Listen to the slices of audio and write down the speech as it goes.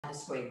the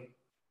screen.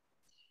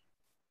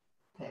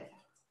 Perfect.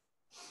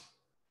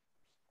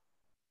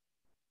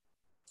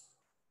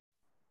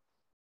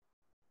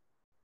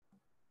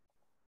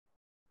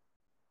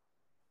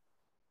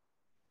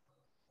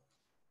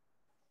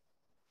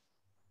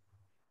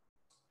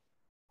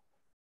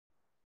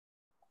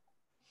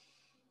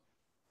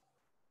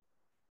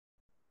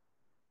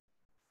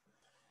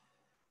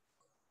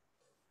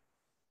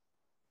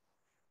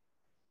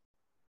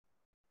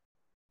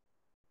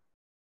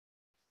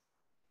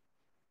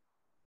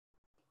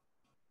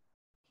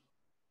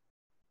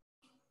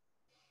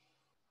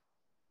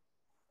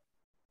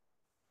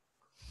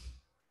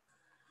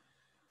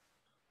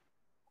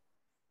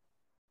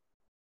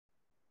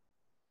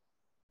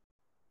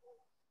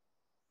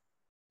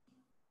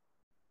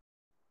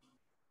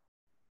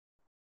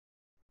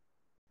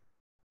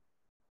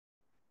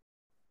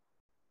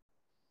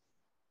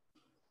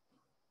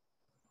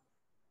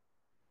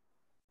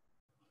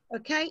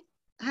 Okay,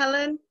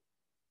 Helen,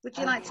 would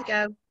you like to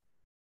go?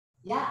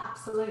 Yeah,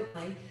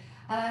 absolutely.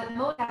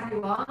 Morning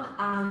everyone,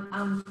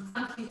 and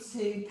thank you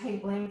to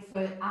Pink Link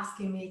for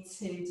asking me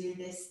to do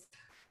this,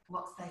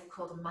 what they've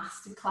called a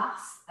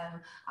masterclass.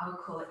 I would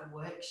call it a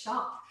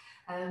workshop.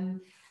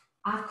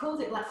 I've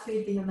called it Let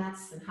Food Be Your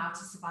Medicine, How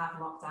to Survive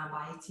Lockdown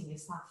by Eating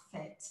Yourself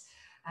Fit.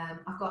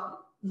 I've got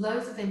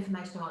loads of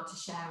information I want to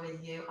share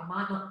with you. I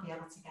might not be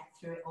able to get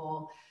through it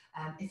all.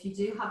 If you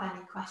do have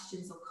any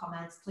questions or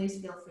comments, please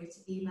feel free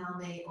to email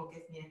me or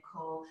give me a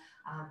call.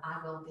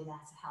 I will be there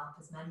to help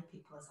as many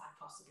people as I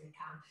possibly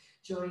can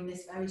during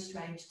this very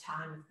strange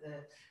time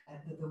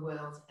of the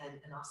world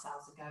and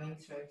ourselves are going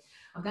through.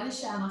 I'm going to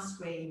share my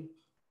screen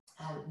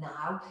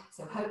now,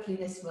 so hopefully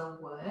this will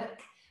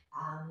work,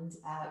 and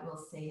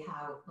we'll see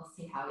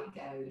how it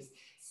goes.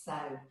 So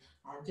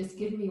just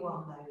give me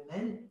one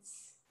moment,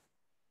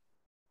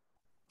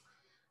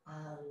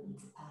 and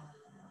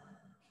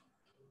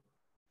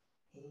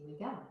here we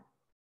go.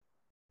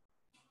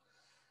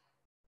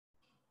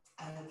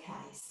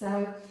 Okay,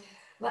 so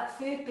Let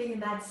Food Be Your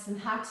Medicine,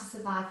 How to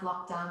Survive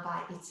Lockdown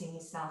by Eating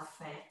Yourself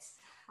Fit.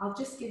 I'll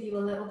just give you a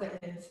little bit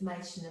of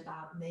information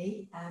about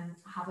me. I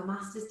have a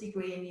master's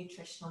degree in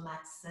nutritional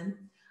medicine.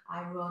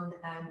 I run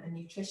a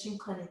nutrition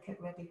clinic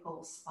at Ribby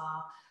Hall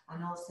Spa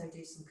and also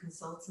do some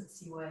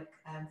consultancy work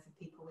for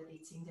people with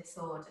eating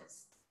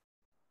disorders.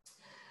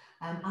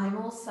 I'm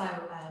also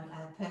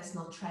a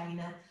personal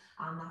trainer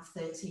and have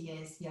 30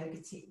 years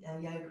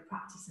yoga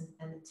practice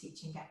and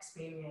teaching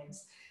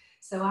experience.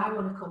 So I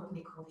run a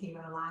company called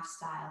Hero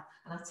Lifestyle,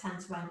 and I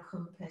tend to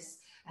encompass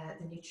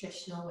the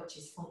nutritional, which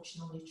is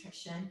functional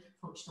nutrition,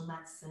 functional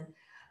medicine,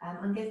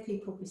 and give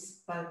people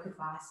bespoke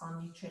advice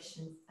on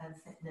nutrition and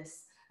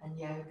fitness and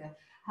yoga,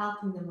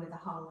 helping them with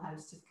a whole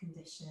host of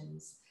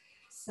conditions.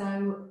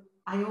 So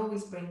I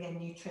always bring in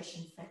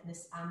nutrition,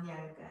 fitness and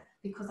yoga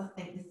because I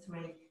think the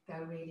three go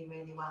really,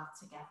 really well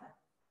together.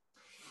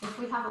 If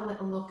we have a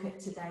little look at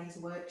today's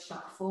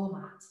workshop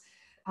format,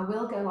 I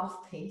will go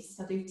off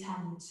piste, I do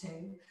tend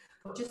to,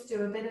 but just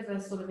do a bit of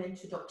a sort of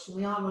introduction.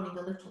 We are running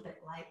a little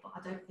bit late, but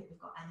I don't think we've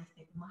got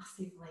anything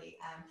massively,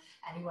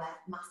 anywhere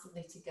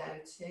massively to go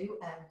to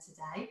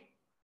today.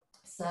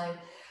 So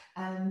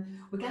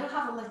we're going to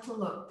have a little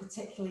look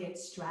particularly at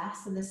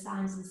stress and the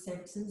signs and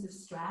symptoms of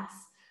stress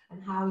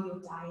and how your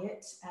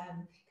diet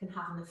can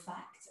have an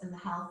effect and the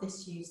health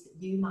issues that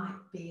you might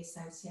be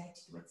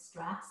associated with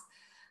stress.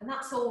 And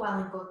that's all well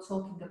and good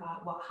talking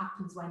about what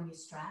happens when you're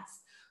stressed,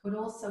 but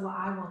also what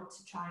I want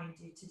to try and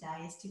do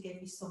today is to give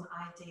you some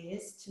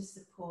ideas to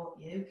support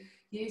you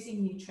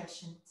using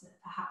nutrition to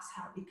perhaps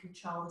help you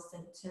control the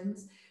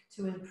symptoms,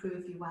 to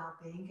improve your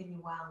well-being and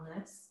your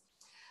wellness.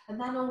 And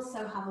then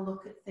also have a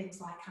look at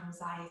things like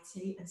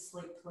anxiety and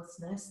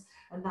sleeplessness,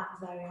 and that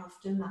very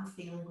often, that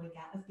feeling we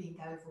get of being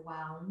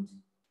overwhelmed.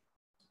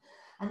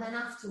 And then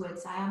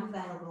afterwards, I am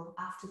available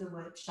after the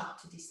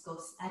workshop to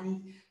discuss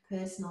any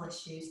personal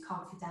issues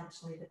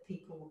confidentially that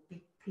people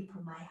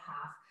may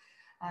have.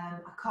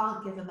 I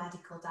can't give a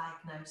medical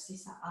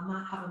diagnosis. I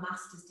might have a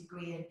master's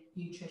degree in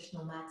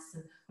nutritional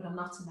medicine, but I'm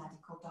not a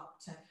medical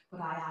doctor,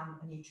 but I am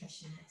a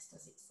nutritionist,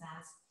 as it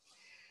says.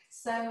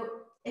 So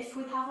if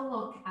we have a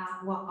look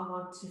at what I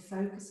want to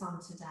focus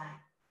on today,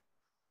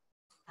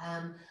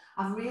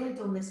 I've really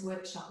done this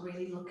workshop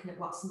really looking at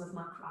what some of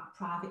my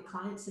private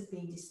clients have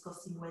been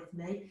discussing with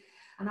me,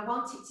 and I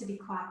want it to be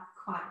quite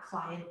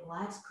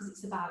client-led because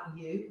it's about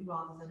you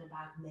rather than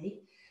about me.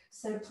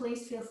 So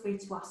please feel free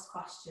to ask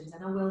questions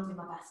and I will do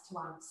my best to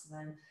answer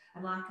them.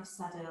 And like I've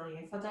said earlier,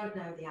 if I don't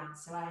know the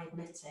answer, I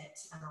admit it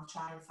and I'll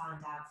try and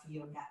find out for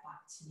you and get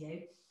back to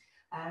you.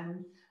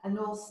 And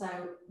also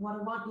what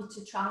I want you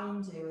to try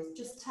and do is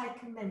just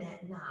take a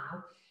minute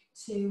now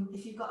to,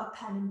 if you've got a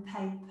pen and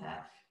paper,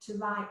 to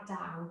write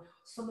down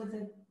some of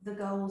the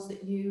goals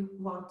that you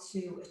want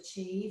to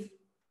achieve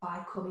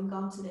by coming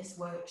on to this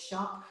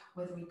workshop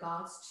with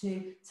regards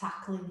to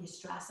tackling your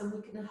stress, and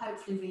we can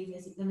hopefully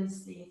revisit them and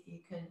see if you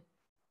can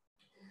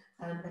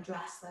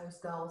address those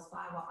goals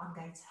by what I'm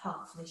going to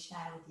hopefully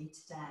share with you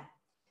today.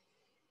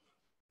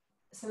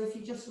 So if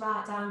you just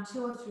write down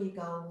 2 or 3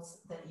 goals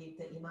that you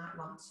might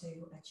want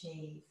to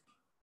achieve.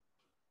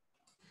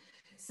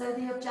 So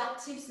the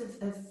objectives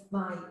of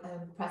my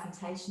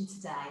presentation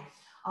today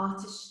are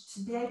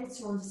to be able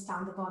to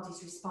understand the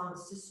body's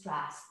response to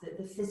stress,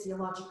 the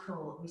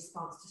physiological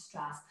response to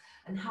stress,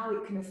 and how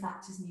it can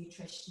affect us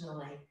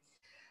nutritionally.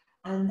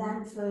 And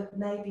then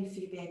maybe for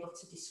you to be able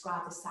to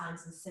describe the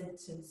signs and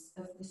symptoms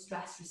of the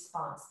stress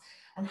response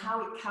and how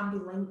it can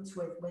be linked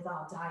with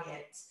our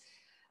diet.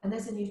 And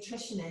as a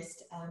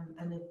nutritionist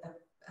and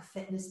a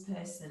fitness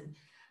person,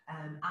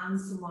 and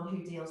someone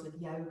who deals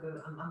with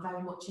yoga, I'm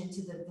very much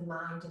into the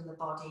mind and the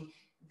body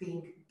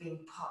being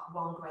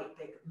one great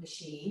big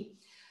machine,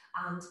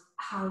 and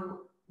how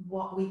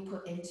what we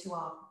put into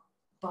our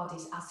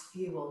bodies as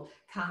fuel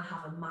can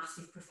have a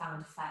massive,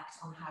 profound effect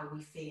on how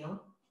we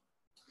feel.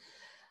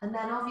 And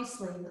then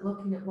obviously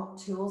looking at what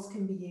tools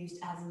can be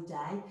used every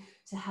day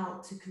to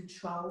help to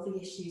control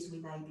the issues we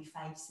may be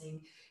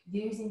facing,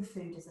 using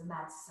food as a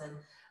medicine,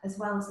 as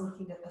well as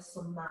looking at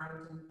some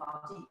mind and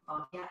body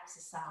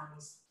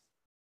exercise.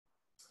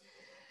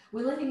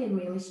 We're living in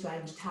really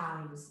strange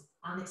times,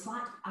 and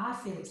I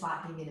feel it's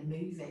like being in a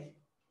movie,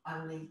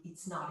 only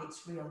it's not,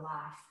 it's real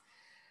life.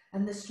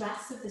 And the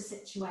stress of the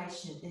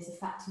situation is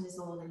affecting us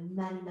all in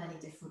many, many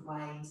different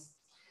ways.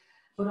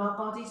 But our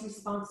body's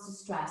response to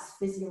stress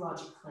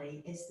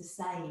physiologically is the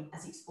same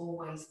as it's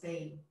always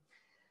been.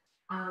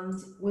 And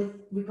with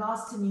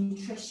regards to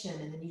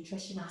nutrition and the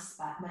nutrition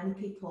aspect, many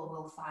people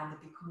will find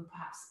they become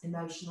perhaps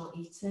emotional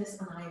eaters,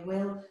 and I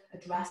will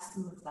address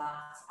some of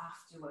that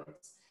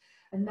afterwards.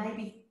 And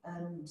maybe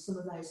some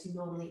of those who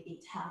normally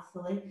eat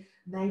healthily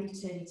may be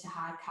turning to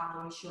high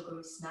calorie,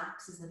 sugary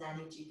snacks as an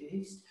energy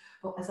boost.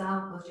 But as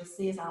I'll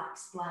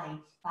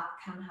explain, that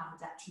can have a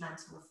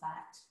detrimental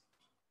effect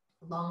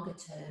longer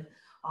term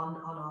on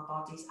our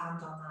bodies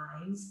and our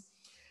minds.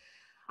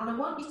 And I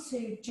want you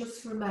to,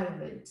 just for a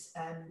moment,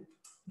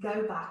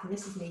 go back, and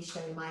this is me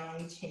showing my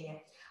age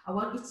here. I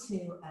want you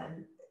to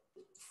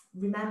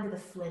remember the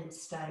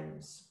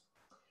Flintstones,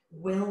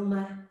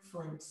 Wilma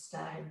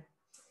Flintstone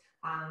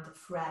and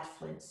Fred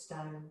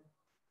Flintstone.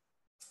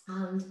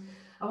 And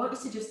I want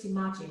you to just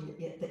imagine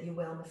that you're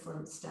Wilma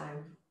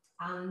Flintstone,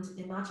 and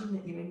imagine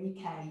that you're in your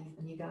cave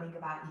and you're going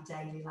about your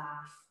daily life.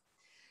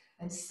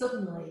 And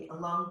suddenly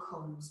along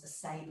comes a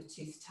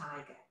saber-toothed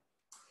tiger.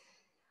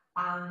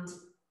 And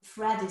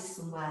Fred is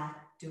somewhere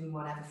doing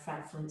whatever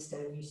Fred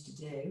Flintstone used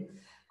to do.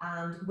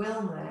 And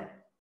Wilma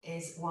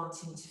is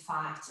wanting to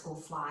fight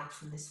or flight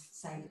from this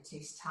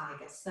saber-toothed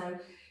tiger. So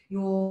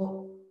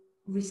your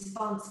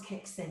response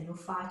kicks in, your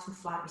fight or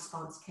flight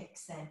response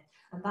kicks in.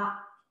 And that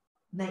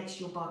makes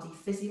your body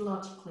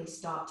physiologically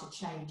start to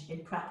change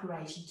in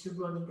preparation to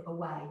running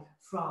away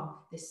from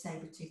this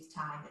saber-toothed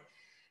tiger.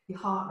 Your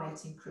heart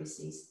rate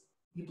increases,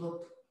 your blood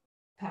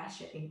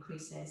pressure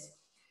increases,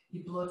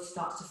 your blood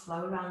starts to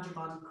flow around your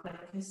body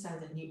quicker so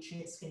that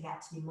nutrients can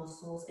get to your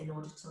muscles in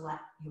order to let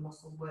your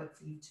muscles work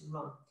for you to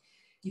run.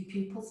 Your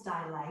pupils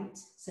dilate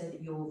so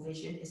that your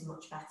vision is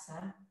much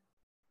better,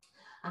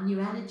 and your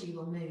energy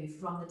will move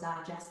from the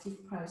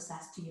digestive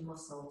process to your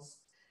muscles.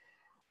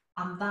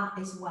 And that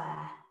is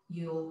where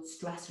your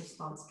stress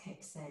response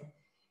kicks in.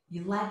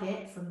 You leg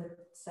it from the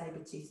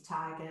saber-toothed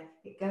tiger,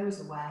 it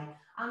goes away,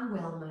 and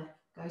Wilma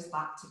goes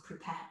back to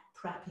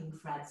prepping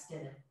Fred's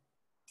dinner.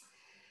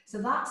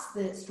 So that's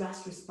the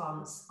stress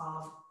response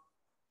of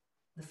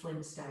the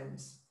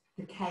Flintstones,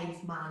 the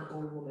caveman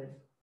or woman.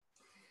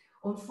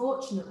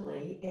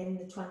 Unfortunately, in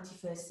the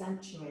 21st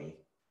century,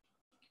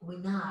 we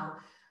now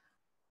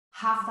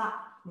have that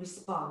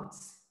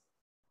response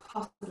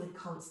possibly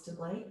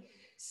constantly.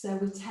 So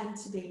we tend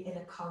to be in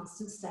a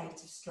constant state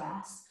of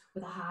stress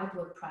with a high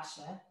blood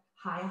pressure,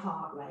 higher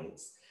heart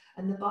rates,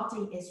 and the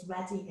body is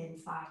ready in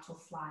fight or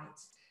flight.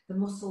 The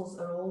muscles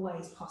are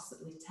always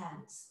possibly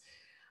tense.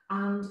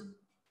 And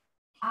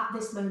at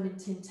this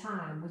moment in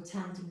time, we're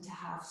tending to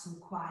have some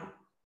quite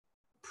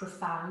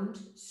profound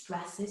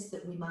stresses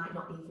that we might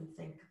not even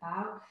think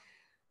about.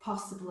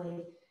 Possibly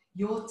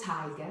your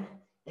tiger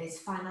is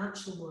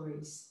financial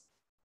worries.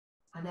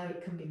 I know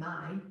it can be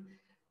mine.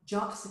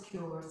 Job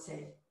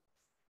security,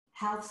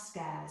 health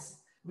scares,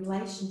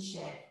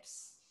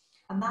 relationships,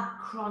 and that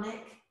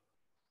chronic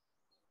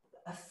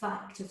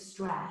effect of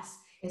stress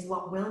is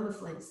what Wilma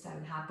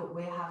Flintstone had, but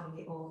we're having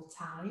it all the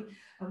time.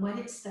 And when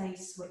it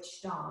stays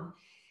switched on,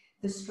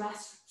 the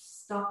stress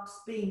stops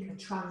being a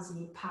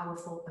transient,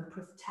 powerful and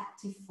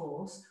protective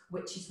force,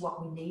 which is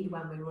what we need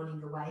when we're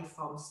running away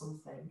from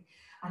something,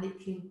 and it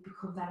can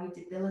become very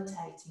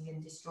debilitating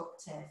and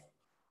destructive.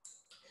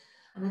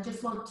 And I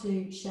just want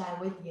to share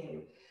with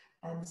you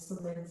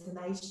some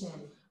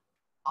information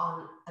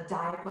on a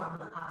diagram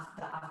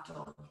that I've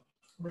done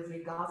with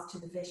regards to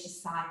the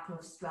vicious cycle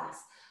of stress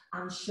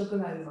and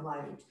sugar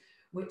overload,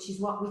 which is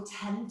what we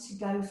tend to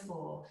go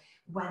for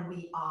when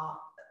we are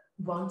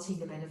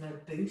wanting a bit of a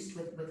boost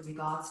with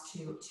regards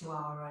to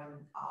our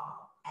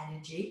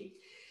energy.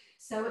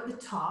 So at the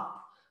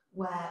top,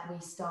 where we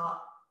start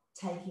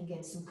taking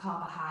in some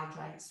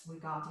carbohydrates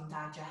regarding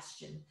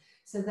digestion.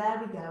 So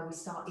there we go, we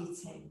start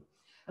eating.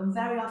 And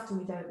very often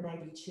we don't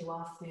maybe chew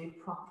our food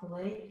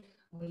properly,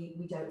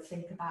 we don't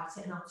think about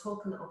it. And I'll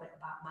talk a little bit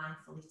about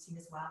mindful eating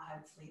as well,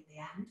 hopefully at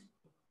the end.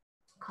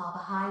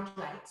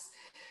 Carbohydrates.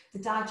 The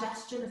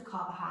digestion of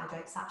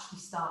carbohydrates actually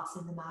starts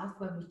in the mouth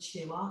when we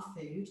chew our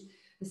food.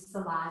 The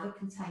saliva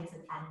contains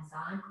an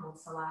enzyme called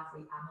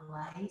salivary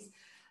amylase,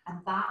 and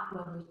that,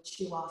 when we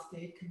chew our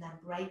food, can then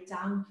break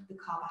down the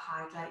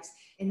carbohydrates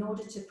in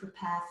order to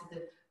prepare for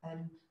the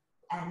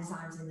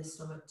enzymes in the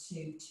stomach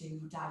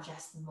to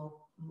digest them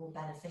more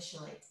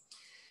beneficially.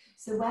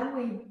 So when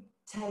we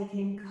take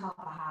in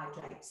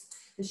carbohydrates,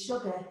 the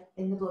sugar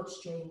in the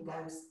bloodstream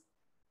goes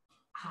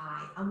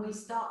high, and we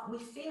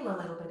feel a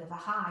little bit of a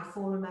high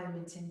for a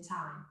moment in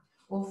time,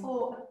 or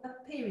for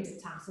a period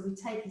of time. So we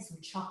take in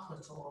some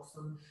chocolate or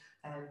some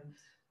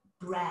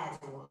bread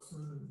or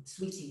some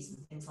sweeties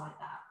and things like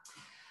that.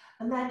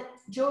 And then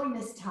during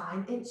this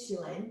time,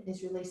 insulin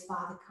is released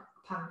by the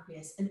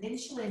pancreas, and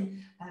insulin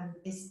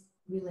is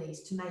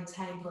released to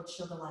maintain blood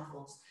sugar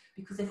levels,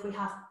 because if we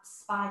have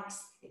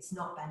spikes, it's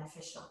not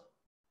beneficial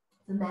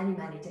for many,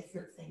 many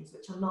different things,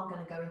 which I'm not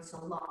going to go into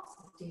lots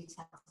of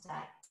detail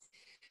today.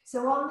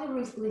 So on the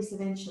release of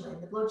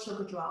insulin, the blood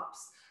sugar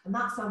drops, and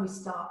that's when we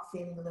start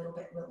feeling a little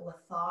bit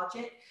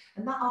lethargic,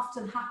 and that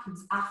often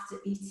happens after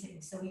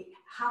eating. So we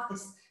have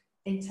this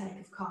intake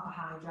of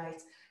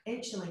carbohydrate,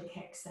 insulin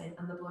kicks in,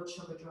 and the blood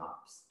sugar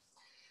drops.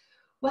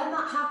 When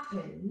that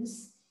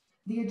happens,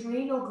 the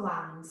adrenal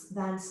glands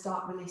then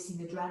start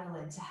releasing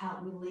adrenaline to help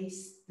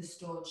release the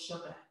stored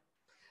sugar.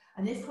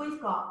 And if we've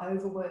got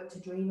overworked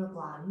adrenal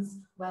glands,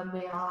 when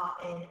we are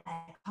in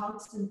a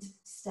constant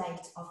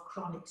state of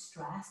chronic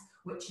stress,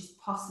 which is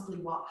possibly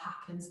what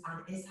happens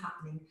and is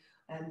happening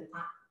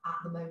at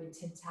the moment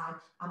in time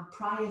and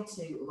prior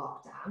to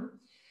lockdown,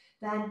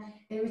 then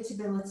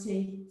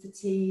irritability,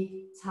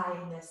 fatigue,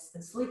 tiredness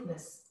and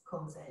sleepiness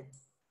comes in.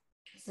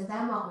 So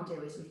then what we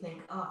do is we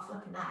think, oh,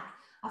 flipping heck,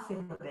 I feel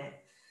a bit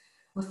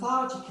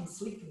lethargic and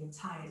sleepy and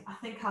tired. I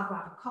think I'll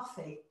grab a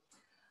coffee.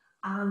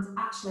 And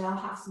actually, I'll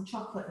have some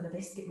chocolate and a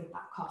biscuit with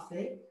that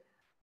coffee,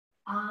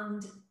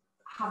 and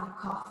have a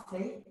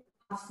coffee,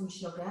 have some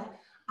sugar,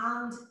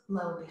 and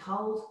lo and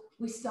behold,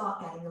 we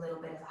start getting a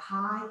little bit of a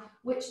high,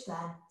 which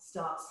then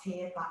starts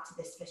here back to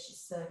this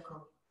vicious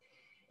circle.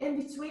 In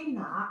between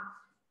that,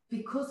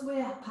 because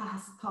we're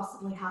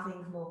possibly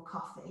having more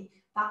coffee,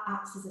 that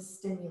acts as a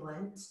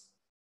stimulant.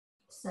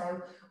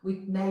 So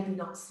we maybe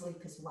not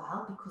sleep as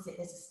well because it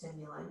is a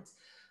stimulant.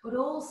 But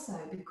also,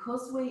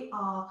 because we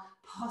are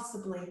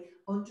possibly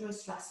under a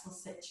stressful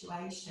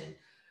situation,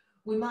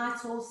 we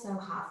might also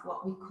have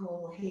what we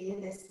call here,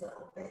 this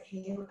little bit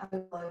here, a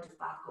load of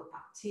bad gut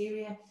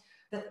bacteria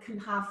that can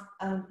have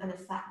an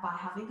effect by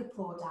having a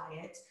poor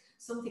diet,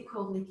 something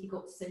called leaky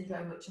gut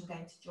syndrome, which I'm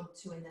going to jump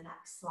to in the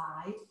next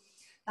slide.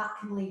 That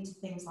can lead to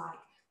things like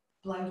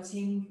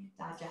bloating,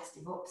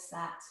 digestive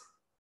upset,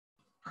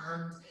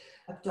 and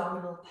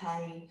abdominal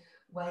pain,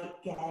 weight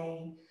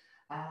gain,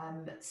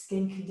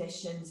 skin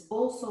conditions,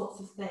 all sorts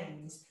of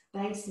things,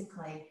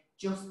 basically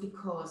just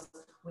because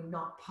we're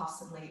not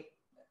possibly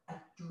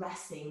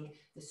addressing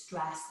the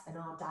stress in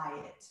our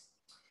diet.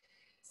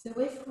 So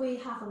if we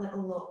have a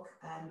little look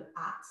at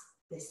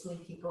this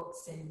leaky gut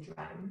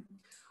syndrome,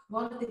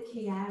 one of the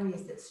key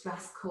areas that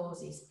stress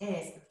causes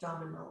is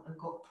abdominal and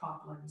gut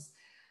problems,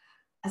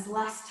 as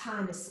less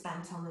time is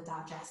spent on the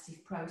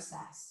digestive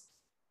process.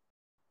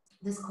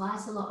 There's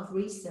quite a lot of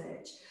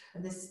research,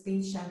 and this has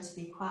been shown to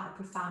be quite a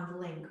profound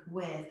link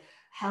with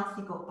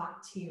healthy gut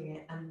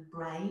bacteria and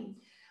brain.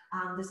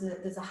 And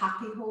there's a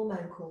happy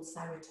hormone called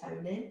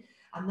serotonin,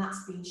 and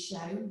that's been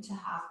shown to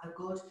have a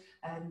good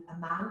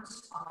amount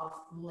of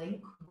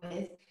link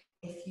with,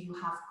 if you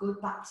have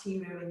good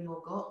bacteria in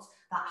your gut,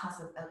 that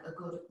has a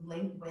good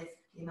link with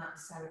the amount of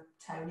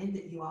serotonin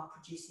that you are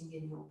producing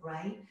in your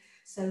brain.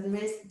 So there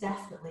is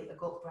definitely a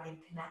gut-brain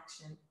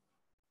connection.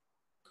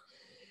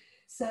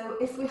 So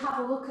if we have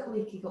a look at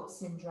leaky gut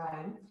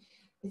syndrome,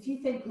 if you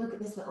look at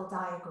this little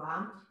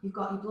diagram, you've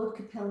got your blood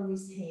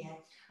capillaries here,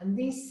 and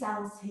these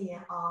cells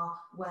here are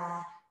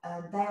where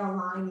they are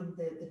lining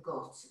the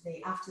gut,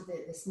 after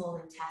the small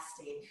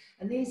intestine.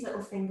 And these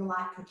little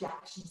finger-like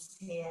projections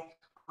here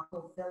are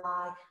called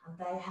villi, and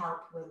they help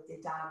with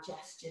the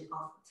digestion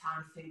of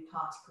tiny food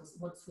particles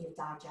once we have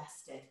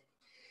digested.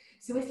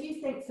 So if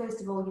you think,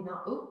 first of all,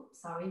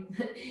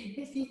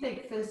 if you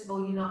think, first of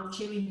all, you're not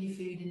chewing your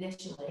food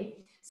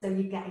initially, so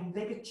you're getting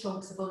bigger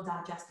chunks of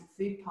undigested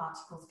food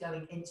particles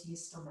going into your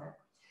stomach,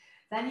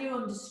 then you're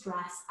under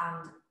stress,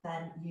 and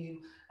then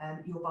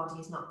your body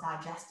is not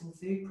digesting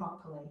food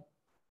properly.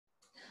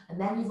 And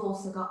then you've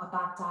also got a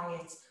bad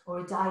diet,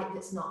 or a diet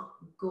that's not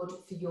good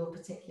for your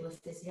particular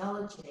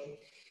physiology.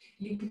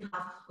 You can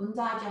have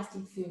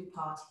undigested food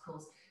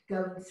particles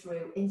going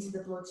through into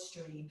the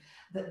bloodstream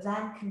that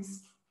then can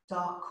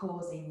start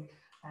causing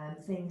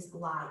things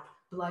like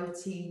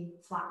bloating,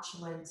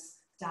 flatulence,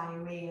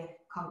 diarrhea,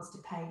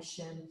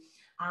 constipation.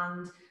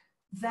 And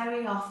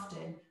very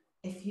often,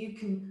 if you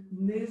can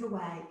move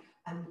away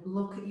and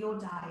look at your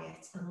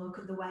diet and look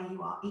at the way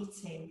you are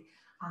eating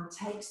and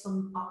take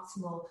some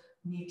optimal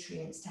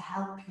nutrients to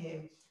help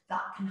you,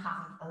 that can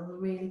have a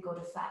really good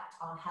effect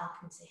on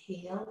helping to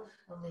heal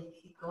a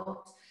leaky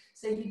gut.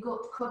 So your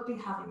gut could be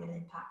having an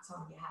impact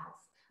on your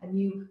health, and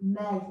you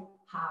may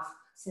have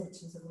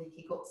symptoms of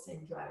leaky gut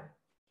syndrome.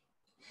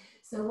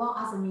 So what,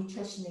 as a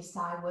nutritionist,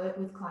 I work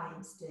with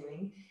clients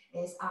doing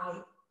is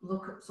I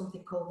look at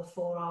something called the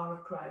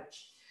 4R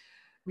approach: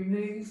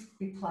 remove,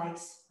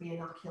 replace,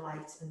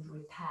 re-inoculate and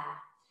repair.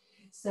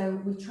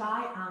 So we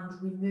try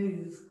and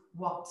remove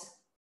what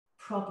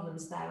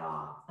problems there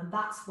are, and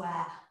that's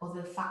where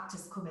other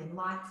factors come in,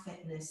 like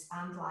fitness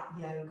and like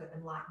yoga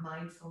and like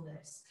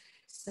mindfulness.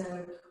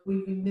 So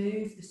we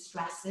remove the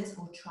stressors,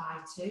 or try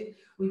to.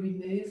 We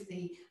remove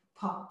the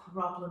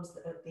problems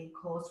that have been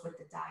caused with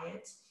the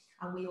diet,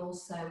 and we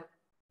also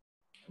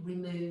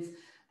remove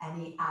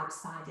any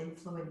outside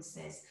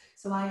influences.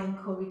 So I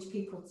encourage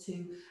people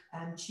to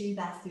chew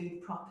their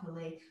food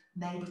properly,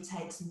 maybe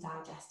take some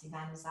digestive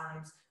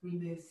enzymes,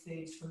 remove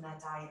foods from their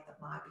diet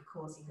that might be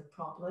causing a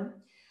problem.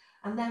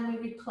 And then we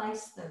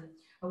replace them,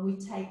 and we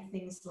take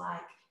things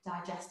like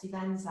digestive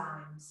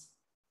enzymes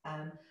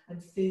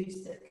and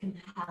foods that can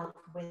help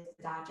with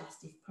the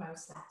digestive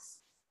process.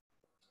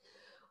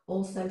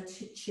 Also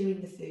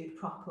chewing the food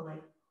properly.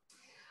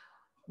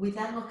 We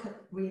then look at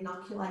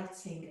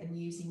re-inoculating and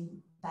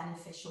using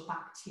beneficial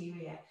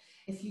bacteria.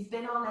 If you've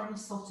been on any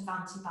sort of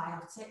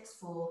antibiotics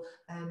for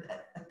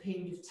a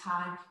period of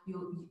time,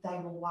 they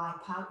will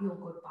wipe out your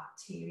good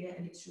bacteria,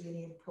 and it's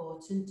really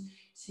important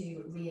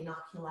to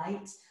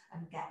re-inoculate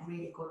and get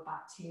really good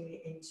bacteria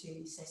into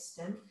your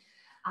system.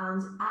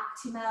 And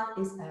Actimel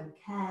is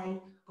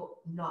okay, but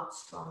not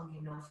strong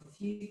enough.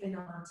 If you've been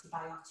on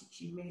antibiotics,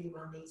 you really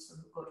will need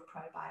some good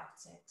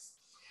probiotics.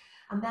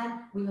 And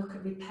then we look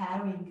at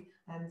repairing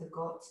the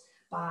gut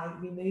by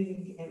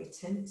removing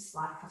irritants,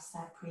 like I've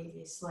said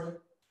previously,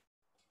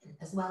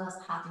 as well as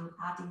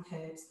adding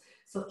herbs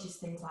such as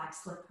things like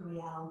slippery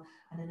elm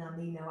and an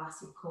amino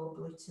acid called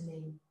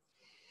glutamine.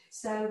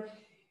 So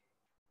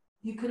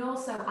you can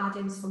also add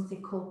in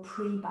something called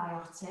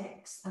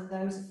prebiotics, and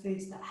those are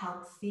foods that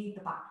help feed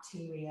the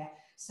bacteria.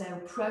 So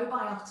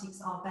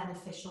probiotics are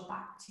beneficial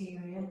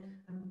bacteria,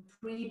 and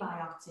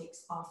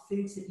prebiotics are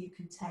foods that you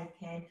can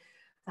take in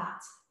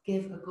that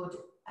give a good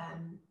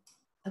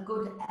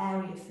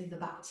area for the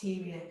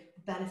bacteria,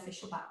 the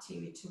beneficial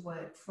bacteria, to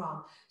work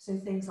from. So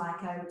things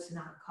like oats and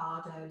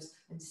avocados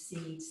and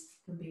seeds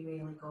can be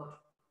really good.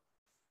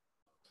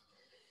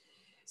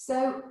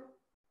 So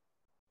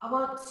I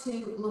want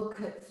to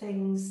look at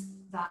things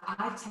that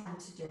I tend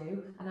to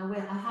do, and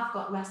I have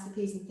got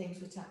recipes and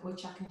things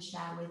which I can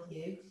share with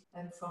you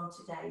from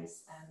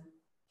today's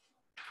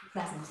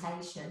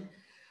presentation.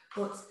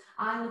 But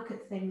I look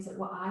at things at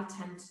what I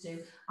tend to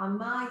do, and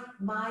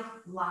my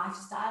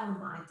lifestyle and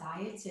my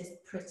diet is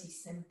pretty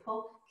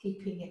simple,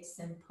 keeping it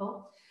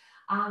simple.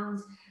 And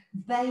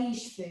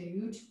beige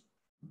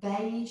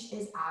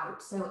is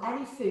out. So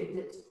any food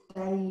that's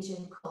beige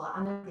in colour,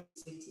 I know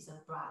these sweeties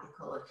are brightly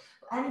coloured,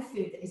 but any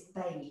food that is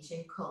beige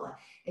in colour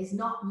is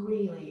not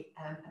really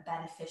a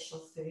beneficial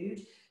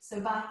food.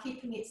 So by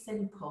keeping it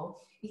simple,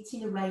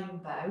 eating a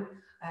rainbow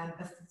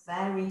of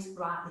various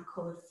brightly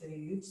coloured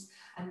foods,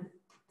 and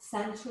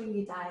centering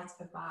your diet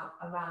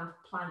around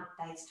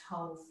plant-based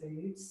whole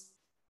foods.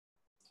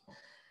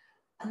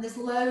 And there's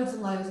loads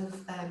and loads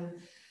of,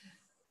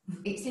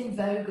 it's in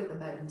vogue at the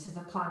moment, of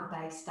a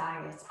plant-based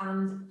diet,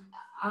 and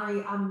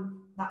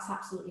that's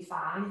absolutely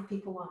fine. If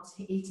people want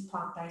to eat a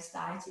plant-based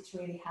diet, it's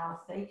really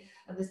healthy,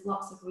 and there's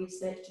lots of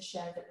research to show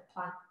that a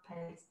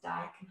plant-based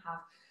diet can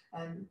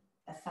have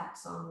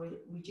effects on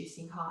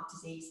reducing heart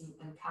disease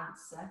and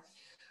cancer.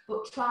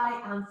 But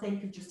try and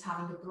think of just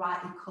having a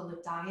brightly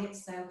coloured diet,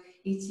 so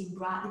eating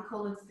brightly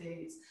coloured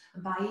foods.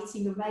 And by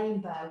eating a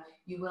rainbow,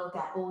 you will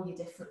get all your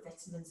different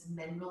vitamins and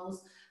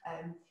minerals,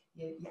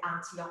 your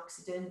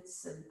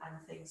antioxidants and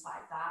things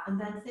like that. And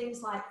then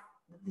things like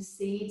the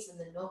seeds and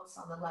the nuts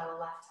on the lower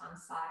left-hand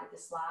side of the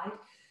slide,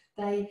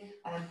 they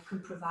can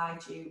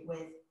provide you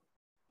with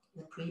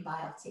the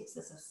prebiotics,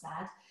 as I've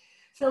said.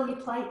 Fill your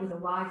plate with a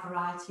wide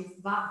variety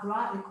of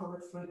brightly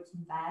coloured fruits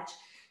and veg.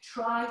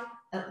 Try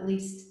at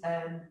least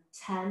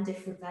 10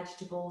 different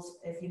vegetables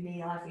of your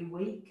meal every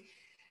week.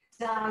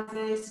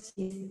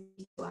 Diversity is the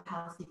key to a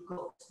healthy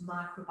gut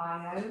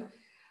microbiome,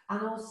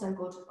 and also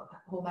good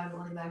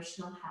hormonal and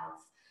emotional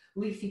health.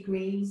 Leafy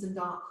greens and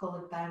dark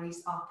coloured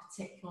berries are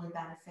particularly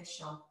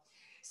beneficial.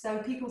 So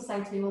people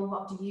say to me, well,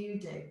 what do you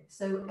do?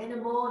 So in the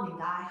morning,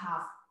 I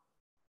have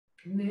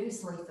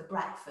muesli for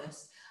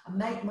breakfast. I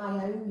make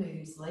my own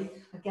muesli.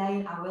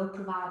 Again, I will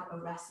provide a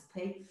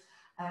recipe.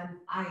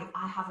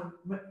 I have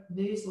a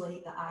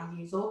muesli that I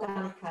use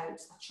organic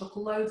oats. I chuck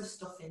loads of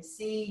stuff in: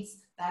 seeds,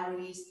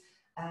 berries,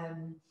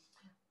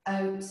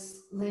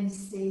 oats,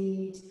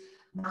 linseed,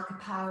 maca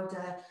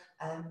powder,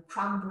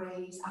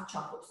 cranberries. I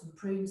chop up some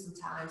prunes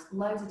sometimes,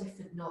 loads of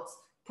different nuts,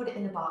 put it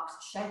in a box,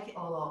 shake it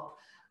all up,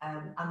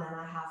 and then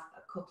I have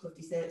a couple of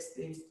dessert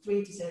spoons,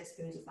 3 dessert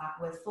spoons of that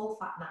with full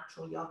fat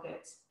natural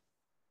yogurt.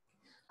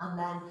 And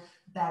then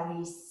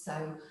berries,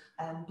 so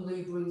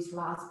blueberries,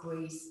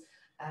 raspberries,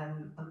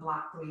 and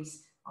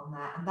blackberries on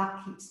there, and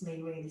that keeps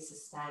me really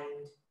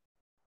sustained.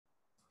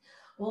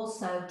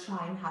 Also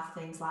try and have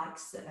things like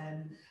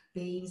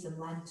beans and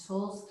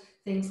lentils,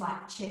 things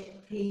like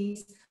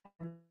chickpeas,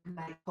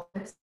 make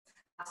hummus.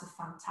 That's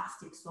a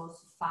fantastic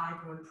source of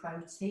fibre and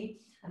protein.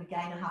 And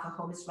again, I have a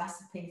hummus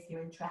recipe if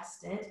you're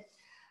interested.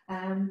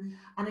 And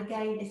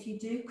again, if you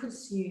do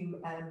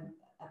consume,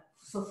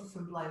 suffer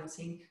from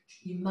bloating,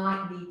 you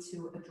might need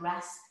to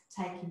address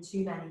taking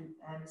too many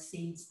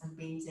seeds and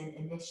beans in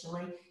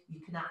initially. You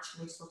can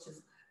actually sort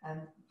of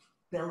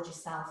build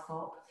yourself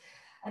up.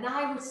 And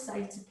I would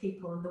say to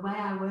people, and the way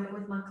I work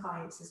with my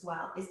clients as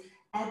well, is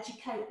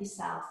educate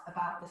yourself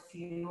about the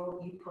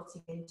fuel you're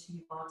putting into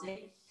your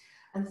body,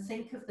 and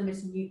think of them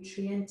as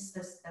nutrients,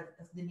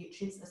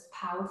 as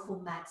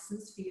powerful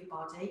medicines for your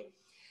body,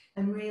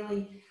 and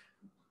really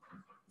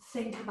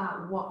think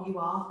about what you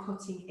are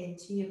putting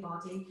into your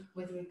body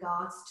with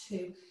regards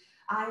to,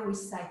 I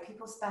always say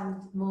people spend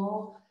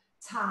more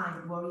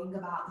time worrying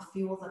about the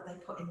fuel that they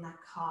put in their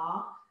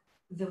car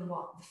than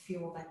what the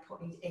fuel they're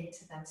putting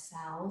into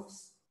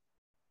themselves.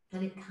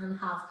 And it can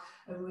have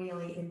a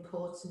really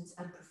important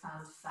and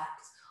profound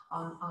effect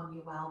on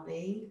your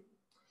well-being.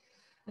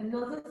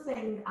 Another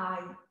thing I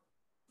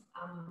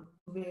am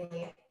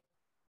really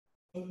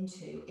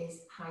into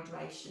is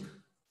hydration.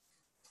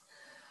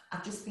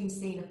 I've just been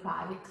seeing a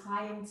private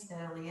client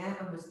earlier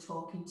and was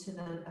talking to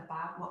them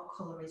about what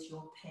colour is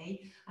your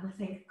pee. And I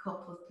think a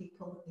couple of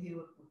people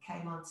who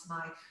came onto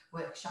my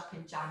workshop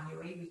in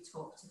January, we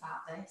talked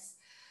about this.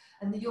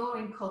 And the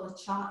urine colour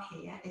chart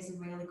here is a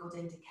really good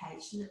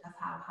indication of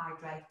how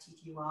hydrated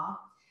you are.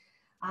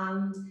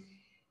 And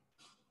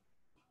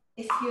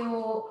if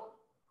you're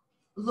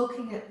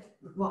looking at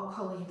what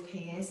colour your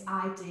pee is,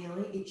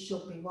 ideally it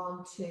should be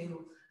 1,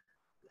 2,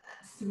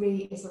 3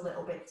 is a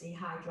little bit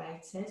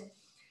dehydrated.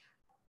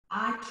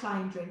 I try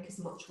and drink as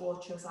much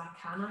water as I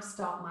can. I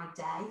start my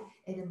day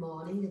in the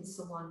morning, and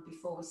someone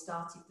before we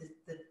started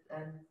the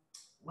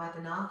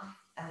webinar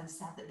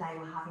said that they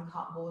were having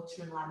hot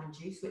water and lemon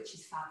juice, which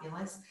is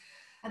fabulous.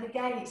 And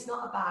again, it's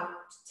not about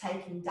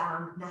necking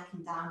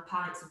down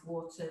pints of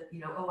water, you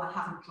know, oh, I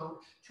haven't drunk.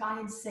 Try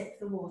and sip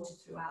the water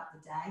throughout the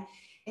day.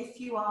 If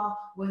you are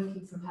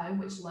working from home,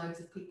 which loads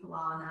of people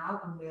are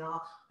now, and we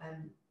are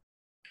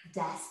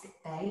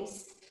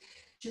desk-based,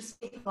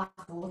 just keep a glass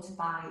of water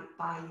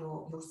by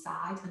your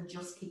side and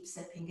just keep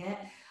sipping it.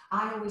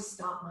 I always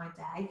start my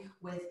day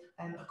with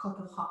a cup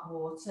of hot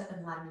water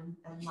and lemon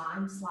and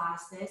lime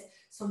slices.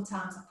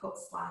 Sometimes I put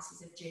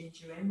slices of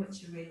ginger in,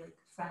 which are really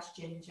fresh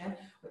ginger,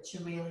 which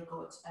are really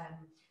good.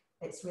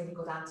 It's really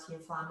good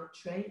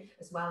anti-inflammatory,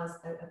 as well as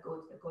a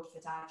good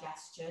for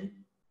digestion.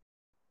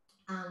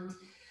 And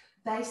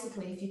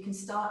basically, if you can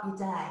start your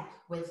day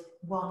with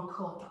 1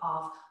 cup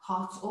of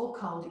hot or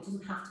cold, it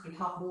doesn't have to be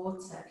hot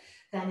water,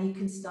 then you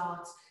can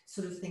start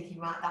sort of thinking,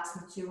 right, that's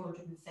my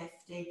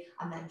 250,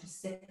 and then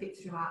just sip it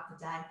throughout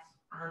the day.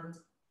 And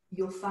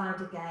you'll find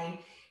again,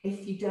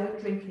 if you don't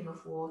drink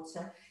enough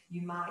water,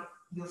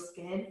 your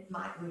skin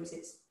might lose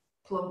its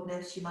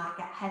plumpness, you might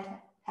get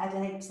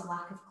headaches, a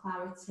lack of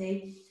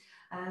clarity.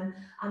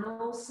 And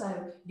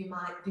also you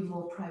might be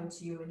more prone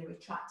to urinary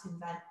tract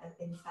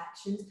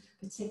infections,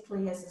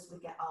 particularly as we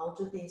get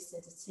older, the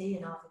acidity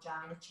in our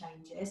vagina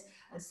changes,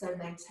 and so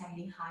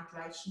maintaining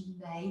hydration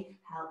may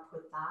help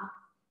with that.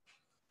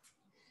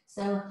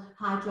 So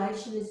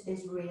hydration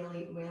is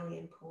really, really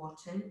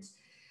important.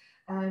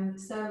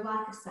 So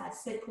like I said,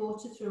 sip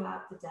water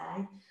throughout the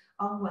day.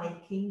 On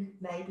waking,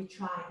 maybe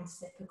try and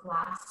sip a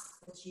glass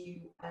as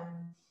you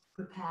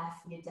prepare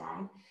for your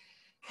day.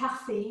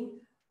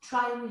 Caffeine,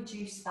 try and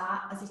reduce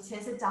that, as it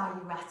is a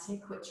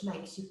diuretic which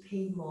makes you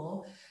pee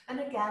more. And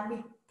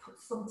again,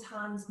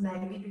 sometimes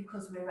maybe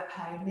because we're at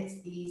home,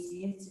 it's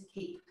easier to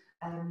keep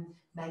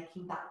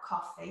making that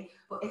coffee.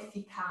 But if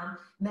you can,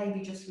 maybe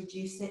just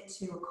reduce it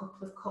to a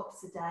couple of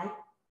cups a day,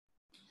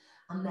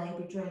 and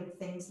maybe drink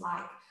things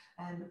like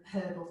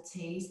herbal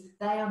teas.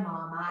 They are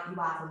Marmite, you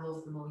either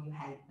love them or you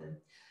hate them.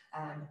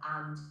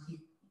 And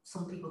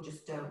some people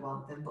just don't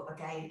want them, but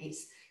again,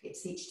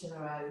 it's each to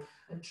their own.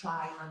 And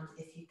try and,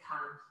 if you can,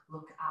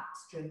 look at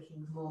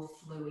drinking more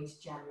fluid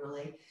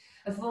generally.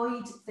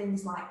 Avoid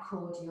things like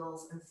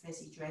cordials and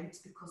fizzy drinks,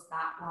 because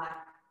that,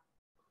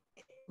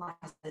 like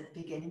I said at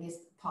the beginning, is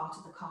part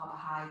of the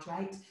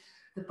carbohydrate.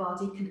 The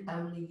body can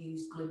only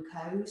use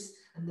glucose,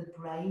 and the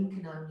brain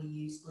can only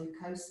use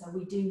glucose, so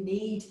we do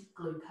need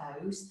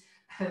glucose.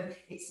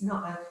 It's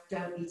not a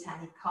don't eat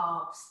any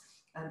carbs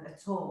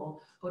at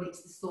all, but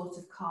it's the sort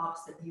of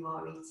carbs that you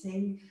are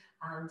eating,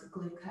 and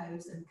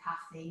glucose and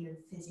caffeine and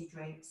fizzy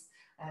drinks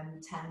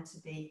tend to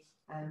be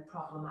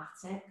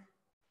problematic.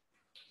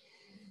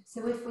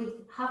 So if we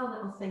have a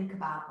little think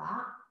about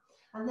that,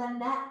 and then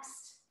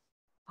next,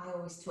 I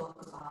always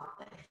talk about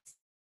this.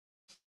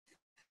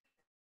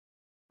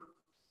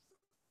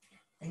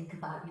 Think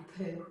about your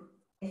poo.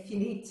 If you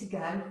need to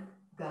go,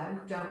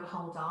 don't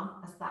hold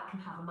on, as that can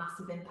have a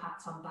massive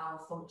impact on bowel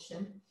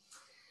function.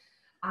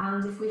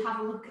 And if we have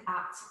a look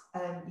at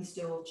your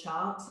stool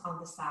chart on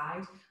the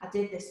side, I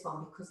did this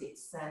one because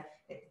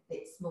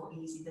it's more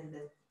easy than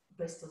the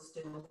Bristol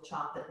stool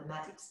chart that the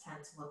medics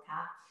tend to look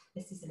at.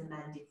 This is an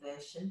amended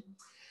version.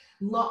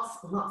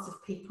 Lots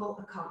of people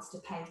are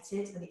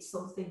constipated, and it's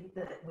something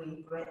that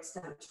we Brits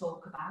don't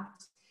talk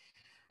about.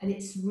 And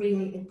it's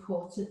really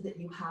important that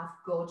you have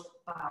good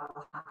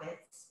bowel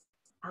habits.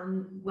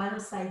 And when I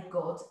say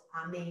good,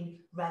 I mean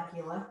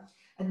regular.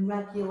 And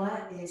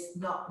regular is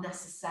not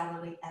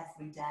necessarily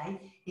every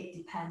day. It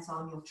depends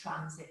on your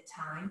transit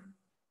time.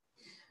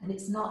 And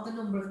it's not the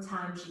number of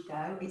times you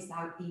go, it's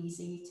how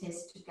easy it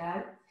is to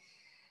go.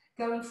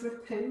 Going for a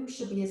poo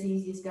should be as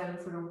easy as going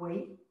for a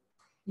wee.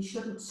 You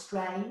shouldn't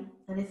strain,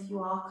 and if you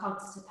are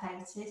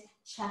constipated,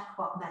 check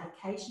what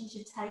medications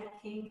you're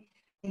taking,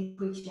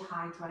 increase your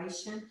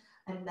hydration,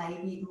 and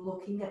maybe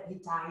looking at your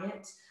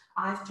diet.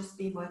 I've just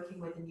been working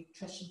with a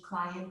nutrition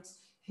client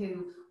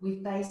who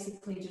we've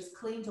basically just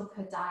cleaned up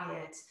her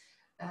diet,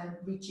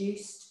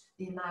 reduced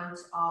the amount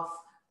of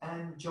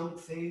junk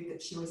food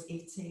that she was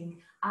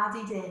eating,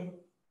 added in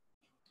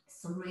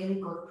some really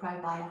good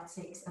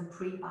probiotics and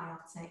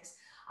prebiotics,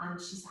 and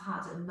she's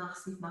had a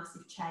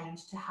massive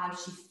change to how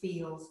she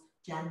feels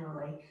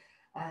generally,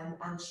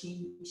 and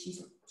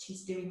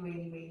she's doing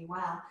really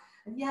well.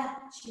 And yeah,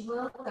 she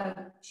will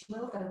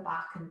go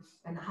back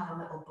and have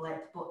a little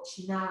blip, but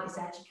she now is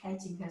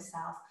educating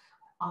herself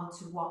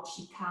onto what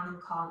she can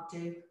and can't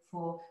do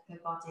for her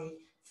body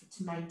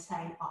to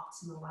maintain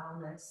optimal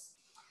wellness.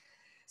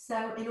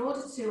 So in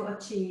order to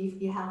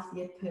achieve your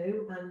healthier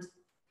poo, and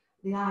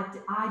the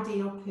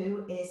ideal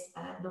poo is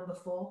number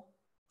 4,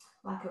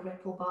 like a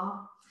ripple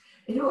bar.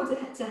 In order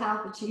to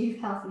help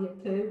achieve healthier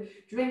poo,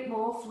 drink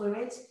more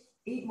fluid,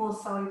 eat more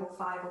soluble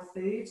fibre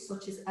foods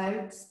such as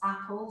oats,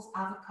 apples,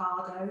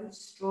 avocados,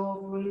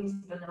 strawberries,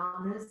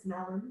 bananas,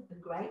 melon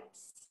and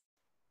grapes.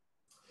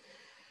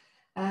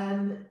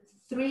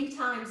 3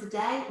 times a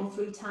day or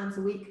 3 times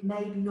a week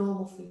may be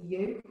normal for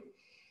you.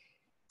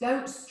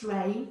 Don't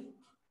strain,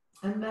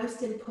 and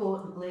most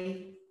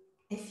importantly,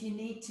 if you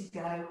need to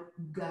go,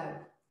 go.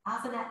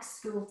 As an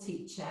ex-school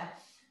teacher,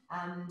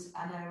 and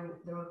I know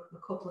there are a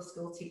couple of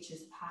school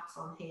teachers perhaps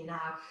on here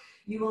now,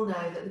 you will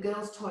know that the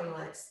girls'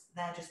 toilets,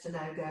 they're just a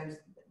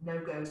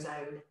no-go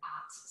zone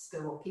at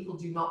school. People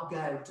do not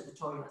go to the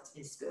toilet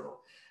in school,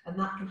 and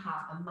that can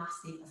have a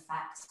massive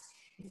effect.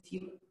 If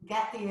you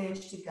get the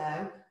urge to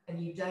go and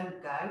you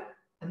don't go,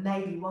 and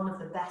maybe one of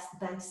the best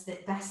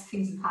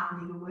things of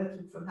happening and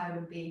working from home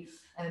and being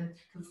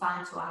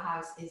confined to our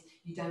house is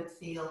you don't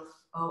feel,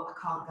 oh, I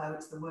can't go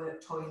to the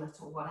work toilet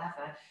or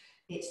whatever.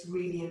 It's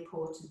really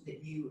important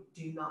that you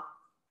do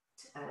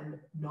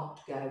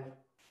not go.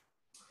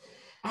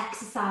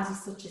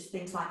 Exercises such as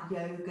things like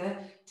yoga,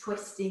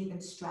 twisting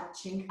and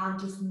stretching, and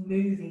just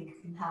moving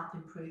can help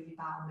improve your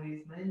bowel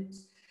movement.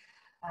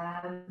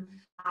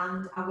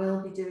 And I will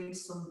be doing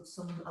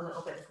a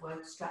little bit of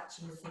work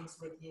stretching and things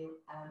with you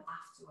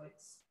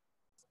afterwards.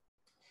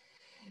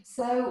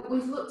 So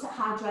we've looked at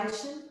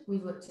hydration,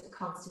 we've looked at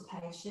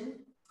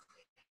constipation.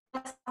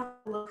 Let's have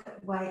a look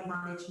at weight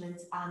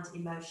management and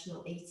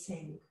emotional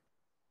eating.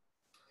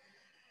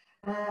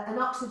 An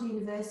Oxford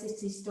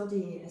University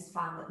study has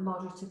found that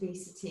moderate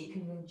obesity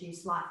can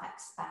reduce life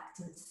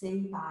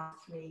expectancy by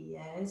 3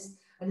 years,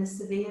 and a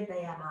severe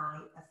BMI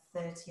of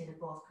 30 and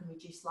above can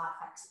reduce life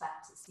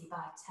expectancy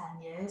by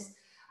 10 years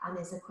and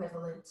is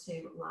equivalent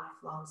to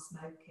lifelong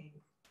smoking.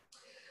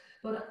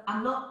 But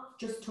I'm not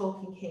just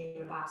talking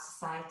here about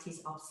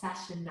society's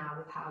obsession now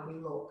with how we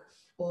look,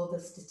 or the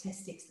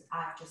statistics that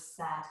I've just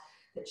said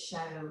that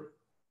show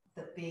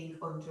that being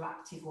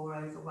underactive or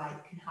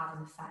overweight can have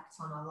an effect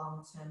on our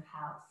long-term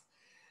health.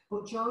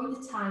 But during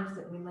the times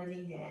that we're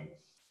living in,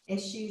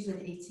 issues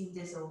with eating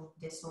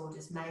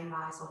disorders may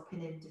rise up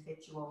in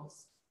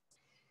individuals.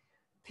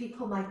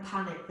 People may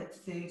panic that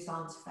foods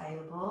aren't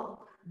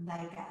available, and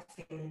they get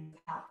a feeling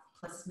of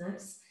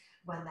helplessness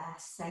when their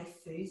safe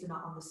foods are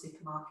not on the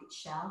supermarket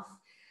shelf.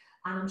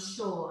 And I'm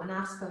sure, and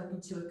I've spoken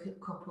to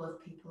a couple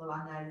of people who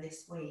I know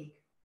this week,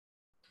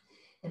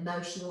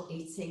 emotional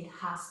eating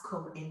has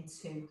come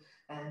into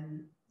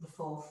the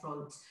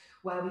forefront,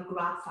 where we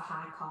grab for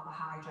high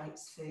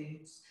carbohydrates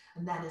foods,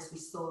 and then, as we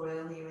saw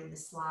earlier in the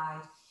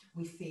slide,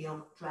 we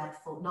feel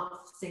dreadful,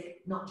 not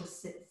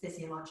just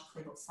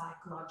physiologically but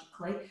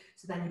psychologically.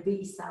 So then you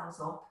beat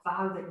yourselves up,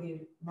 vow that you're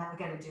never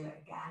going to do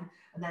it again,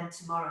 and then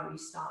tomorrow you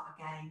start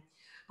again.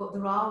 But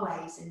there are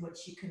ways in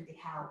which you can be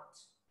helped.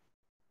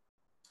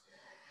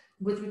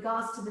 With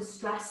regards to the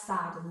stress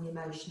side and the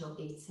emotional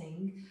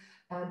eating,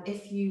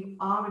 if you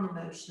are an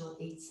emotional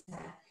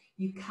eater,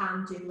 you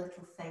can do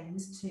little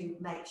things to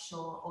make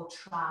sure or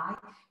try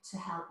to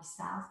help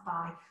yourself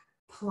by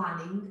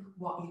planning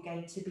what you're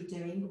going to be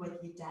doing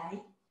with your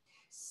day.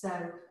 So,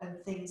 and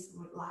things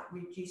like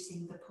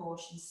reducing the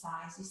portion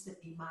sizes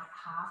that you might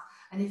have.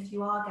 And if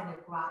you are going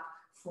to grab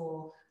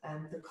for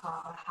the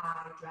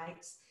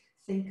carbohydrates,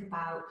 think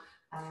about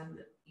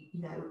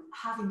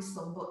having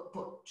some,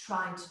 but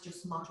trying to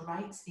just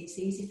moderate. It's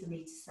easy for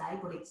me to say,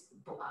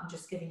 but I'm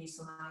just giving you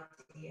some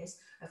ideas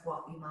of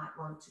what you might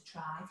want to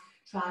try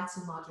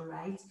to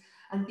moderate,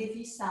 and give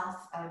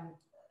yourself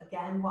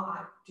again, what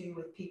I do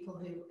with people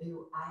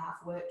who I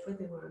have worked with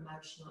who are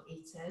emotional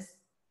eaters,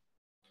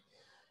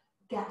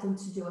 get them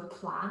to do a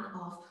plan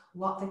of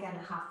what they're going to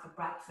have for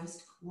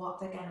breakfast, what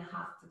they're going to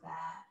have for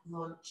their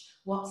lunch,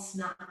 what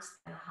snacks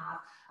they're going to have,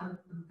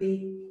 and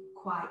be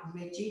quite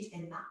rigid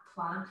in that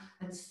plan.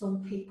 And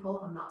some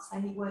people, I'm not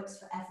saying it works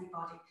for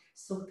everybody,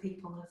 some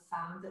people have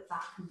found that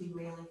that can be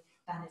really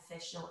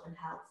beneficial and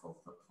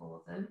helpful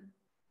for them.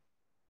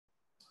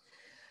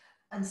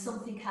 And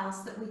something else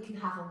that we can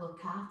have a look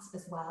at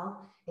as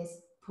well is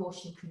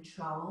portion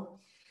control.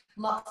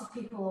 Lots of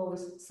people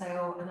always say,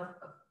 oh, and I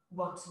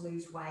want to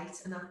lose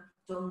weight, and I've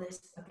done this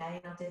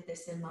again, I did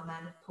this in my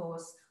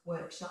menopause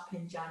workshop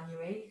in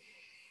January.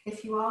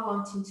 If you are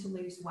wanting to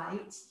lose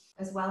weight,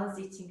 as well as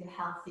eating a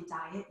healthy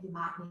diet, you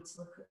might need to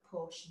look at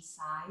portion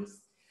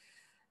size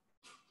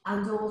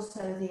and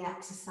also the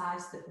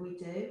exercise that we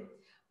do.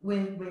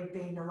 We're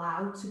being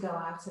allowed to go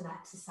out and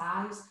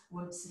exercise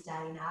once a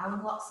day now,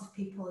 and lots of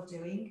people are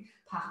doing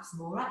perhaps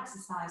more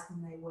exercise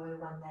than they were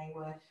when they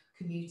were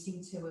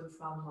commuting to and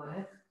from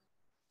work.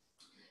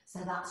 So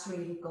that's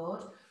really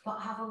good. But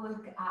have a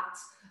look at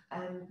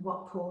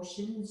what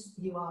portions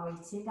you are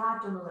eating.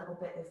 I've done a little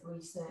bit of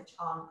research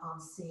on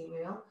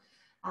cereal,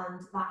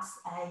 and that's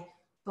a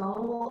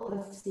bowl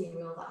of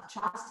cereal that I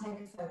tried to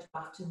take a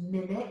photograph to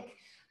mimic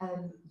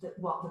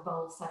what the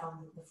bowl said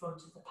on the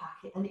front of the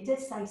packet. And it did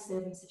say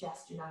serving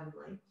suggestion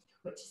only,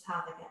 which is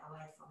how they get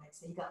away from it.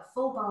 So you got a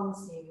full bowl of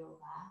cereal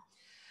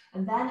there.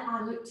 And then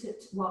I looked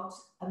at what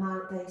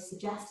amount they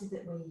suggested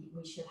that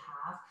we should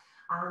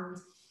have, and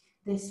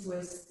this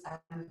was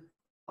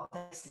what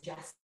they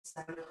suggested.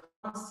 So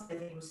one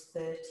serving was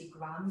 30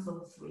 grams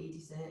or 3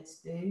 dessert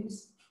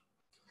spoons.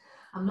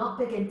 I'm not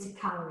big into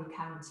calorie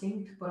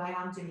counting, but I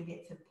am doing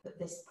it for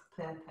this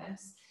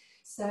purpose.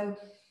 So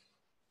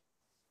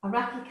I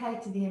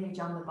replicated the image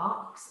on the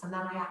box, and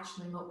then I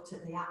actually looked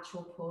at the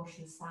actual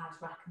portion size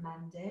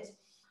recommended.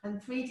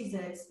 And 3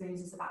 dessert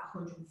spoons is about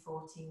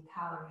 114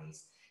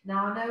 calories.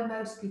 Now, I know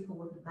most people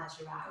wouldn't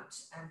measure out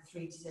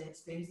 3 dessert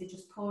spoons, they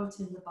just pour it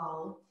in the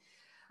bowl.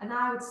 And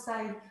I would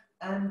say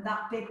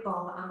that big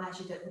bowl that I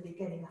measured at the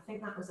beginning, I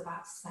think that was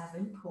about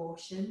 7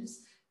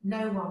 portions.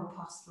 No one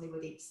possibly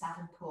would eat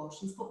 7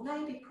 portions, but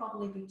maybe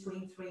probably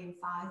between 3 and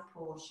 5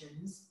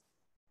 portions.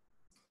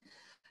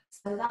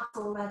 So that's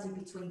already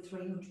between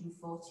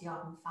 340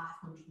 odd and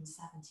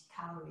 570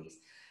 calories.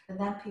 And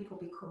then people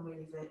become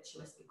really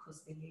virtuous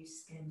because they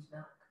use skimmed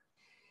milk.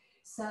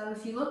 So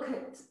if you look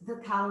at the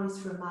calories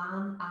for a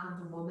man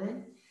and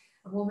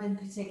a woman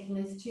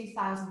particularly is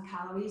 2,000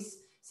 calories.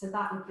 So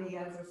that would be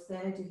over a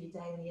third of your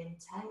daily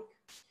intake.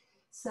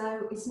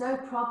 So it's no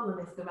problem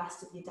if the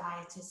rest of your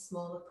diet is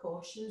smaller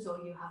portions or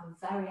you have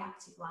a very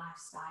active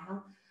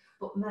lifestyle,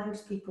 but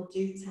most people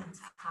do tend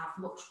to have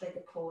much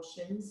bigger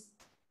portions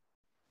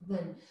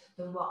than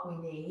what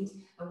we need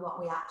and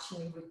what we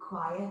actually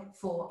require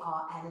for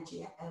our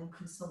energy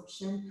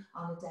consumption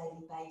on a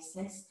daily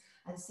basis.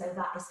 And so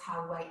that is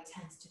how weight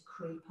tends to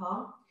creep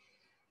on.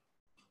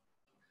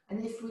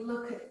 And if we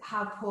look at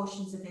how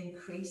portions have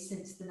increased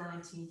since the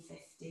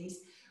 1950s,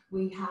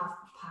 we have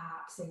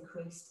perhaps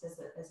increased as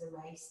a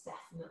race,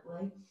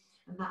 definitely.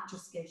 And that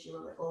just gives you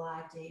a little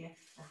idea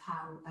of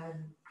how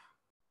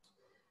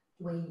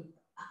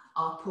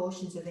our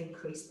portions have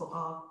increased, but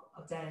our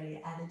daily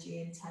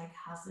energy intake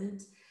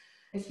hasn't.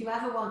 If you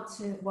ever want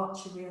to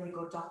watch a really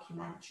good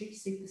documentary,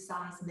 Super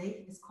Size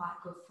Me is quite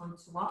good fun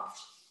to watch,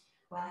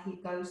 where he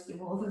goes through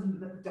all the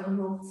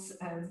McDonald's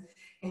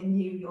in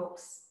New York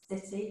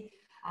City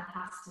and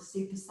has to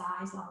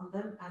supersize on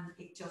them, and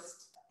it's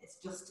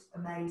just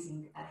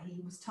amazing.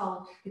 He was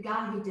told, the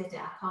guy who did it,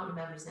 I can't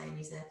remember his name,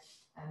 he's a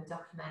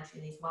documentary,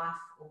 and his wife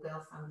or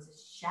girlfriend was a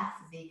chef,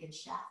 a vegan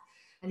chef,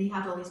 and he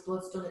had all his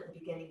bloods done at the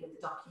beginning of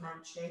the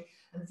documentary,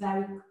 and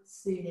very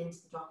soon into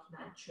the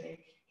documentary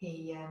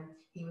he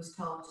was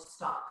told to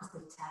stop because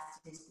they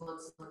tested his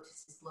bloods, looked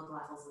at his blood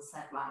levels and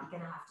said, right, you're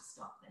going to have to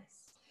stop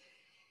this.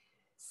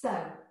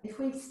 So if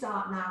we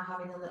start now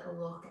having a little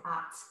look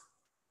at,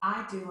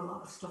 I do a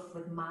lot of stuff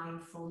with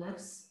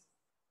mindfulness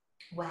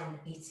when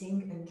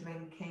eating and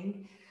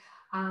drinking,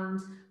 and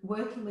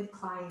working with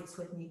clients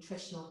with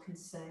nutritional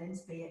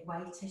concerns, be it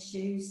weight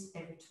issues,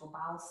 irritable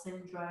bowel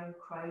syndrome,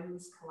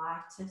 Crohn's,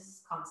 colitis,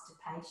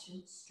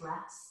 constipation,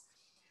 stress.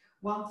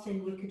 One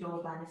thing we could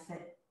all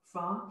benefit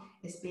from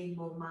is being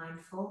more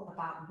mindful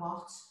about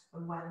what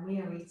and when we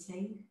are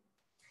eating.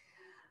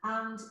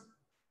 And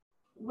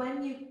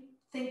when you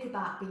think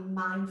about being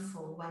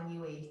mindful when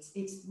you eat,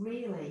 it's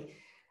really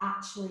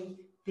actually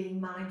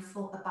being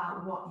mindful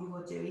about what you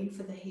are doing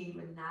for the here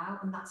and now,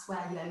 and that's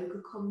where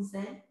yoga comes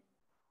in.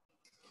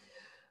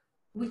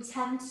 We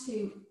tend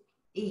to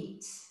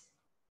eat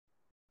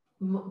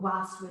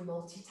whilst we're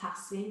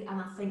multitasking,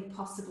 and I think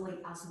possibly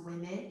as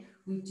women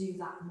we do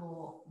that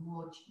more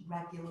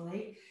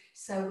regularly.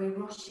 So we're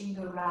rushing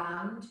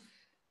around,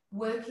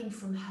 working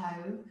from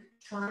home,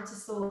 trying to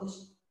sort the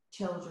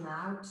children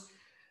out,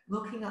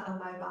 looking at our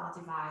mobile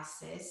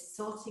devices,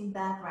 sorting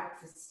their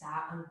breakfast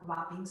out and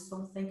grabbing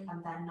something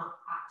and then not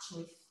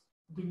actually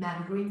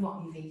remembering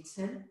what you've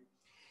eaten.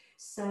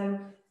 So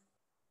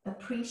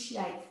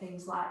appreciate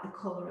things like the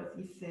colour of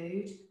your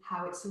food,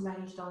 how it's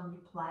arranged on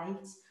your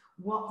plate,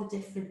 what the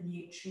different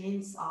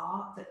nutrients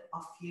are that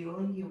are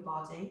fueling your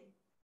body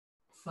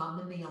from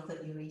the meal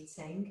that you're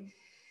eating.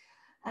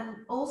 And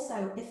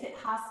also, if it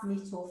has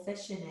meat or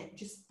fish in it,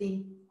 just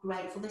being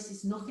grateful. This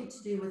is nothing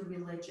to do with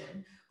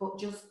religion, but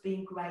just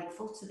being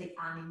grateful to the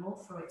animal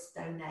for its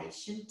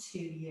donation to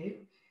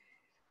you.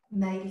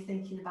 Maybe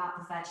thinking about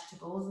the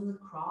vegetables and the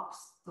crops,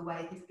 the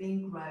way they've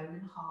been grown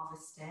and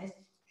harvested,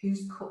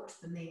 who's cooked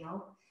the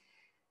meal.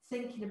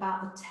 Thinking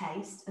about the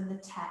taste and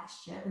the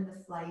texture and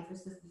the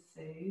flavours of the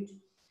food.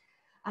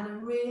 And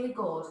a really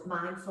good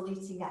mindful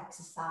eating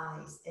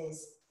exercise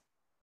is,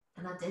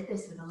 and I did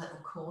this with a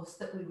little course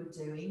that we were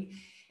doing,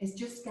 is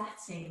just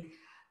getting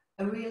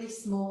a really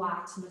small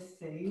item of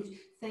food,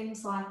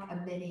 things like a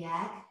mini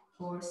egg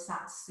or a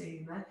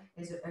satsuma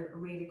is a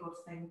really good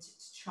thing to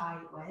try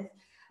it with,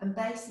 and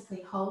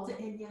basically hold it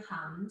in your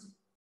hand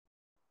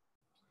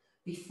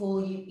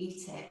before you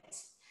eat it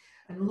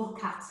and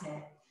look at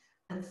it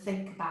and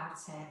think about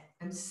it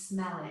and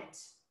smell it.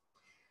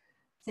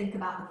 Think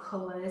about the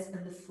colours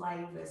and the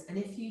flavours, and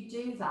if you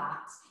do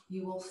that,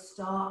 you will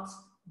start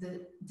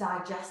the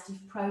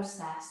digestive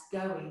process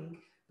going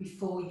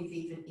before you've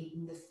even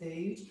eaten the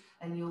food,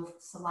 and your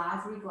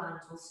salivary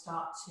glands will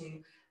start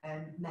to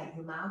make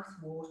your mouth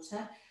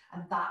water,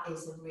 and that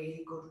is a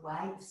really good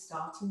way of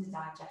starting the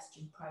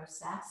digestion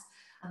process.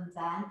 And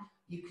then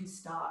you can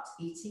start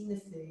eating the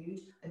food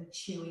and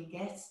chewing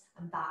it,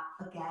 and that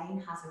again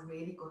has a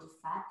really good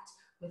effect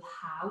with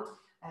how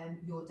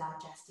your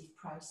digestive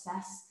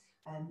process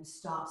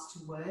starts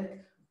to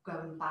work.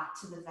 Going back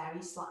to the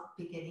very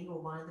beginning,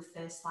 or one of the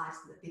first slides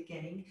at the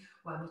beginning,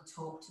 when we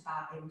talked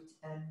about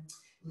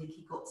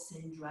leaky gut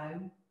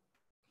syndrome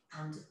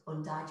and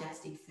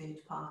undigested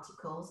food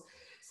particles.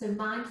 So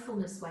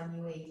mindfulness when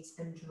you eat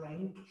and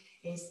drink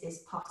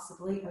is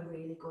possibly a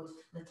really good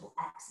little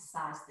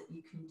exercise that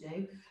you can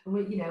do. And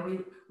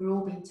we're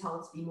all being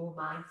told to be more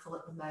mindful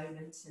at the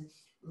moment and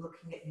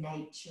looking at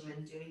nature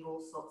and doing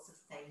all sorts of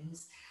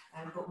things.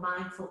 But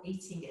mindful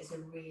eating is a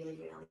really,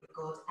 really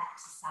good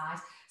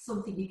exercise.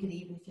 Something you could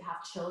even, if you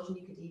have children,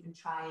 you could even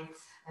try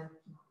and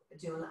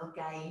do a little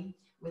game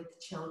with the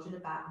children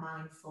about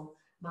mindful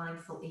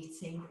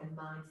eating and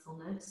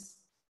mindfulness.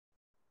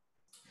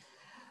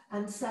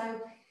 And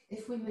so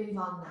if we move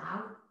on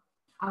now,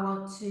 I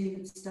want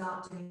to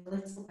start doing a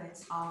little bit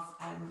of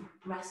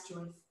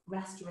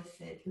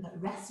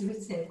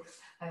restorative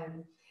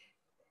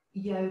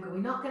yoga. We're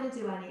not going to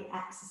do any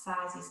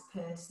exercises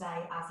per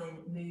se, as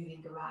in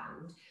moving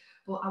around,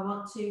 but I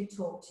want to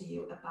talk to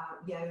you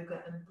about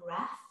yoga and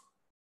breath.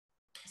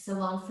 So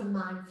on from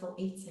mindful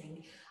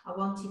eating, I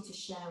wanted to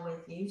share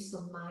with you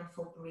some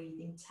mindful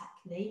breathing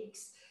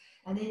techniques.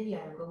 And in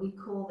yoga, we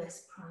call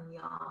this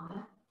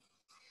pranayama.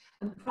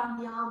 And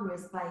pranayama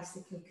is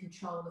basically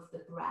control of the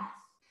breath,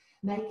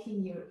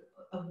 making you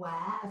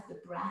aware of the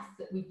breath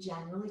that we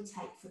generally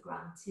take for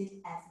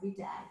granted every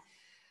day.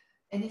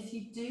 And if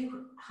you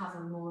do have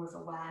more of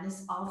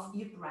awareness of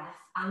your breath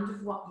and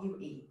of what you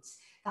eat,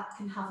 that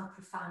can have a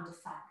profound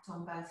effect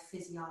on both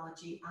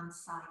physiology and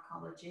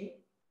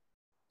psychology.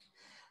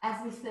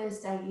 Every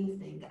Thursday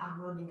evening,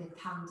 I'm running a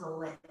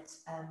candlelit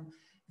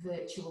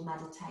virtual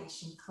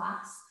meditation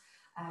class,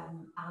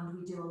 and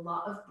we do a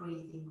lot of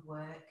breathing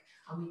work,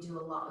 and we do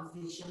a lot of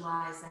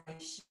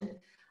visualization,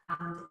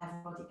 and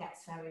everybody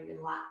gets very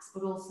relaxed.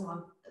 But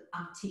also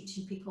I'm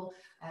teaching people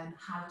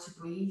how to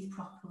breathe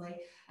properly,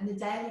 and a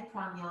daily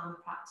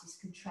pranayama practice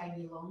can train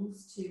your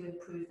lungs to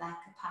improve their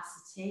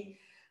capacity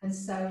and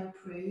so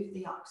improve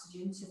the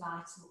oxygen to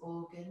vital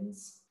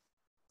organs.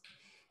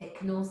 It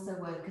can also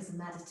work as a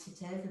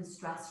meditative and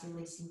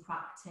stress-releasing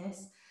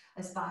practice,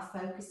 as by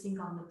focusing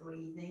on the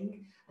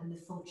breathing and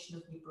the function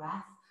of your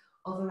breath,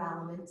 other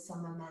elements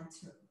are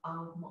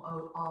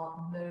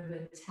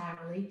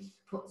momentarily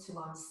put to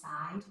one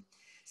side.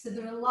 So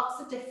there are lots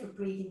of different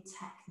breathing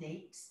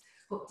techniques,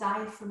 but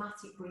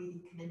diaphragmatic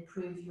breathing can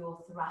improve your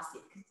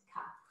thoracic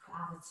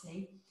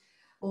cavity.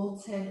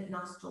 Alternate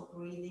nostril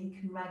breathing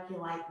can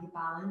regulate your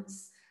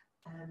balance,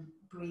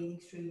 breathing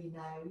through your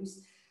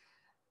nose.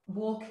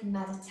 Walking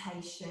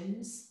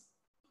meditations,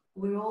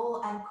 we're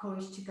all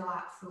encouraged to go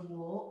out for a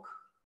walk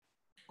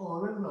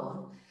or a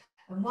run.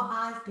 And what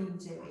I've been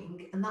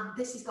doing, and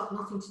this has got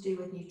nothing to do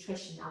with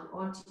nutrition, I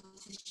wanted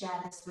to share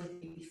this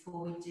with you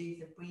before we do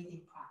the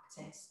breathing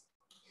practice.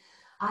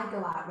 I go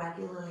out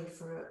regularly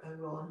for a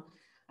run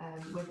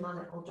with my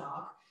little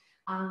dog,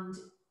 and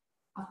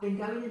I've been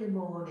going in the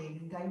morning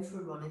and going for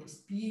a run, and it's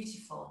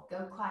beautiful.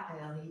 Go quite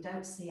early, you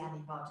don't see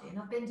anybody, and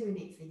I've been doing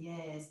it for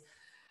years.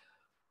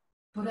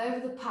 But over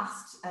the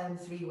past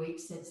 3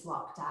 weeks since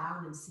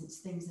lockdown, and since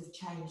things have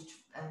changed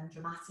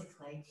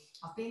dramatically,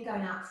 I've been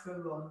going out for a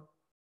run,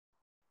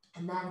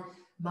 and then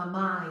my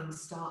mind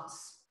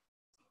starts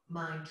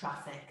mind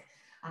traffic,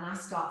 and I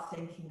start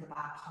thinking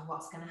about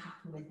what's going to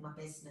happen with my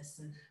business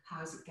and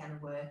how's it going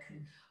to work,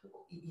 and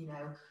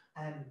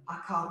I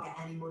can't get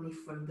any money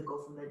from the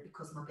government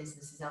because my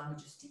business is only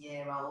just a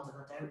year old and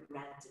I don't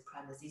rent a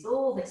premises,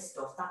 all this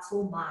stuff, that's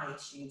all my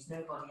issues,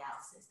 nobody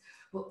else's,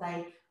 but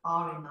they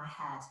are in my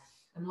head,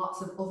 and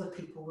lots of other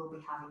people will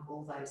be having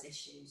all those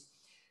issues.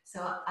 So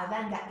I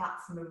then get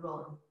back from a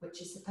run,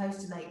 which is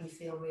supposed to make me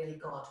feel really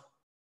good,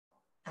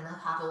 and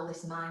I've had all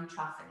this mind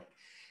traffic.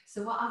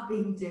 So what I've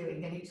been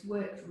doing, and it's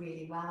worked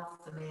really well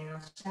for me, and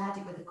I've shared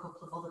it with a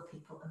couple of other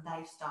people and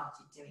they've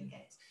started doing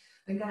it.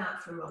 I've been going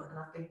out for a run and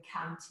I've been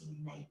counting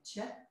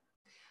nature.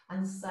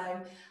 And so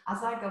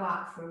as I go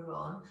out for a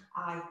run,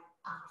 I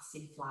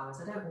see flowers.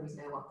 I don't always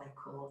know what they're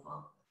called.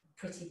 Well,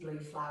 pretty blue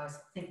flowers,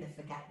 I think they're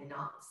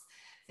forget-me-nots,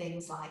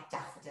 things like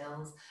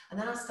daffodils. And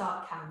then I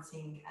start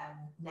counting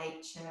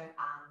nature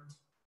and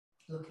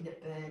looking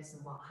at birds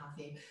and what have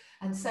you.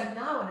 And so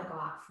now when I go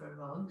out for a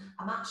run,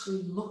 I'm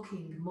actually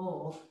looking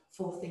more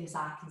for things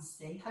I can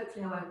see.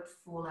 Hopefully I won't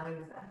fall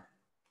over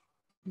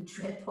and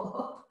trip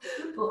up,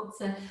 but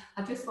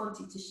I just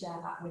wanted to share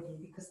that with you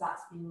because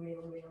that's been really,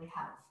 really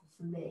helpful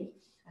for me.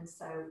 And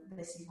so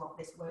this is what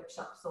this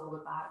workshop's all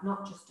about,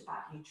 not just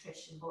about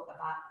nutrition, but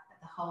about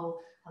the whole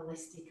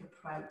holistic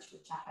approach,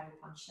 which I hope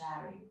I'm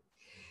sharing.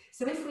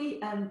 So if we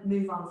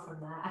move on from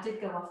there, I did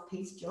go off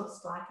piece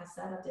just like I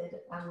said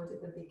I would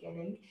at the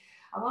beginning.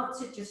 I want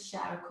to just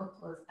share a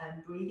couple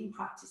of breathing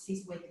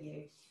practices with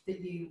you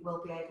that you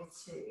will be able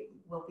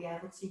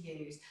to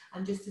use,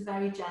 and just a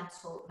very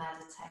gentle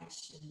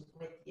meditation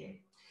with you.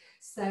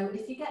 So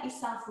if you get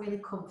yourself really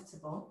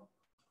comfortable,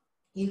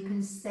 you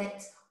can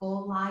sit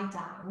or lie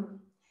down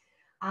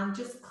and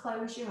just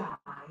close your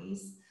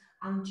eyes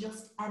and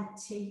just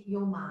empty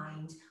your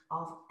mind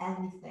of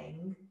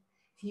anything.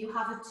 If you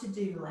have a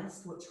to-do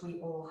list, which we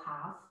all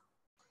have,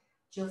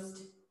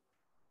 just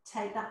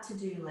take that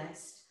to-do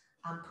list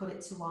and put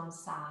it to one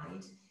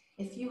side.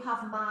 If you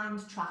have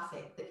mind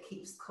traffic that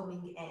keeps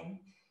coming in,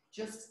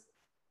 just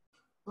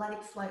let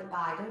it float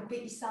by. Don't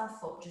beat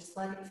yourself up, just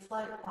let it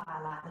float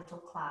by like little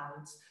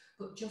clouds,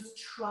 but just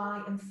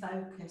try and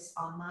focus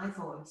on my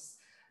voice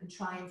and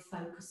try and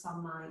focus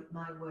on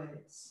my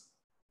words.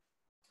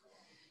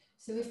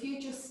 So if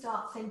you just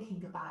start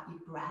thinking about your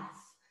breath,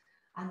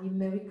 and your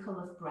miracle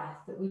of breath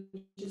that we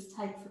just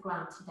take for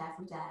granted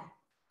every day,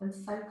 and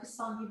focus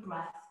on your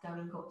breath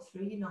going up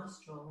through your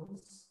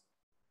nostrils,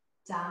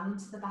 down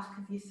into the back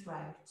of your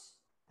throat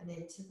and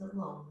into the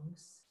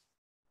lungs,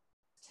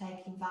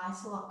 taking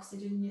vital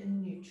oxygen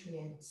and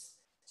nutrients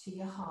to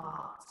your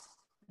heart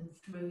and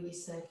through your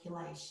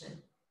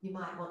circulation. You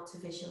might want to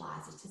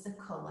visualize it as a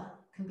colour,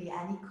 can be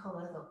any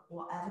colour,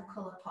 whatever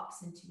colour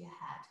pops into your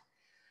head,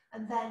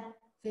 and then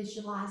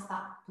visualize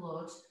that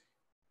blood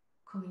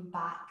coming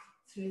back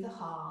through the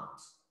heart,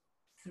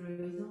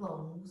 through the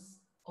lungs,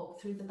 up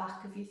through the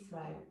back of your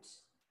throat,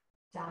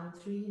 down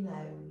through your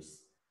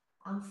nose,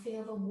 and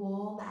feel the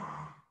warm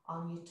air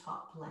on your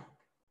top lip.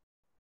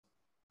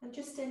 And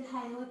just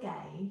inhale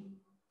again,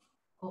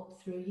 up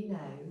through your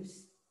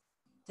nose,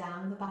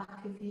 down the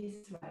back of your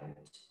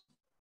throat,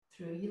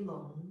 through your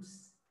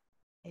lungs,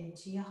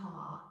 into your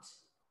heart.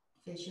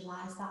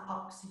 Visualize that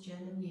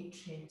oxygen and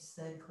nutrients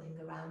circling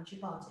around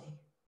your body.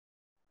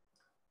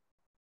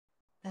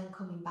 Then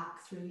coming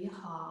back through your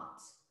heart,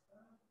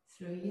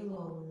 through your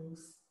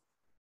lungs,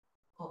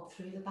 up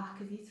through the back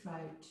of your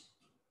throat,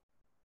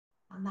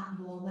 and that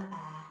warmer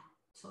air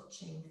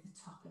touching the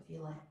top of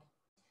your lip.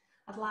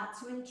 I'd like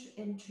to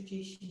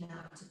introduce you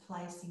now to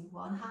placing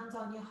one hand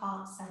on your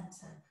heart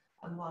centre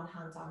and one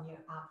hand on your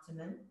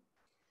abdomen.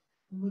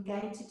 And we're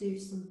going to do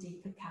some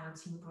deeper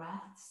counting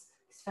breaths,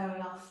 because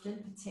very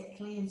often,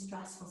 particularly in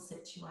stressful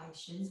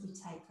situations, we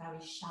take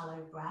very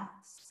shallow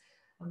breaths.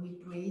 And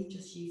we breathe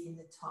just using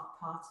the top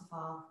part of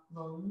our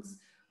lungs,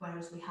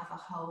 whereas we have a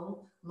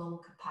whole lung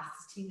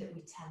capacity that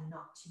we tend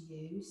not to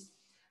use.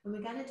 And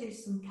we're going to do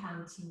some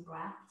counting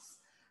breaths.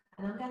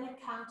 And I'm going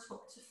to count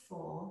up to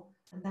 4,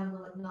 and then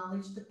we'll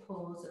acknowledge the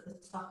pause at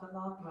the top of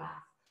our breath,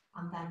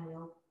 and then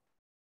we'll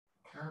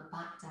count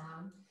back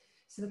down.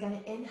 So we're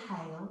going to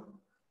inhale,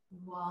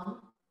 1,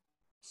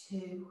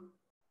 2,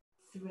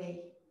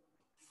 3,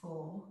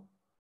 4.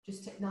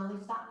 Just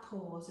acknowledge that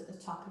pause at the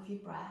top of your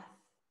breath.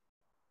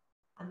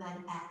 And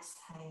then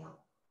exhale,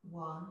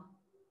 1,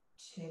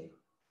 2,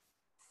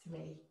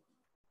 3,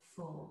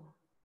 4.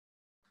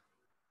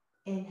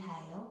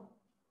 Inhale,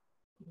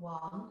 1,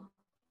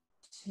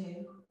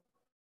 2,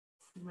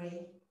 3,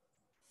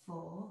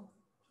 4.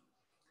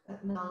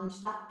 Acknowledge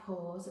that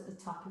pause at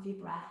the top of your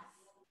breath.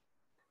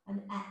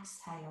 And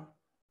exhale,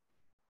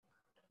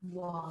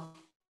 1,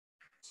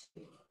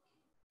 2,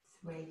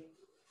 3,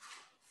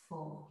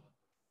 4.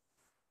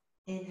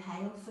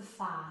 Inhale for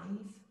 5,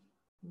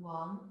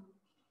 1,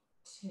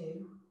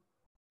 2,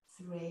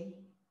 3,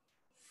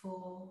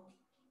 4,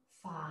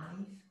 5,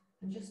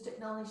 and just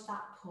acknowledge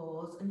that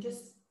pause and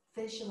just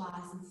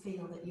visualize and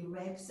feel that your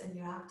ribs and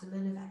your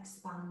abdomen have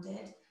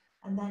expanded,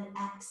 and then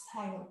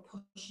exhale,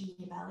 pushing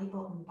your belly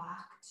button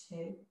back,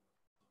 2,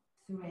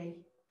 3,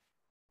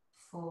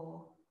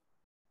 4,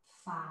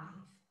 5.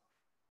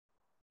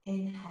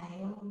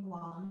 Inhale,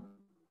 1,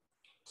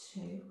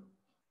 2,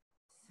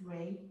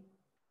 3,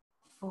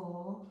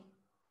 4,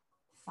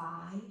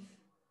 5.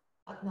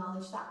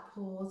 Acknowledge that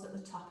pause at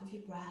the top of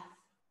your breath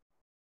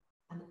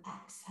and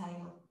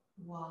exhale,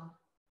 1,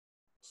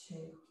 2,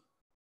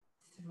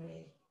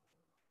 3,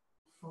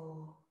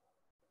 4,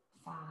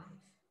 5.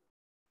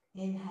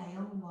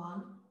 Inhale,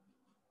 1,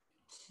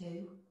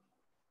 2,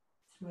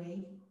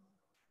 3,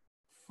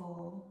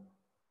 4,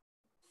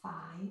 5.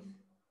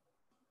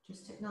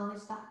 Just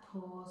acknowledge that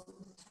pause at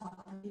the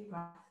top of your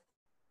breath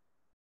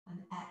and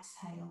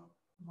exhale,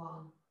 1,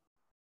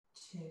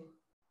 2,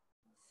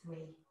 3,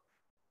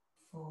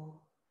 4,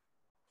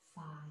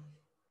 5.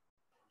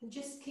 And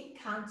just keep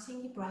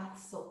counting your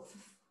breaths up for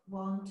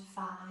 1 to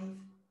 5,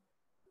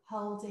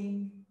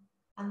 holding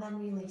and then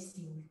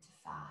releasing to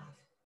 5.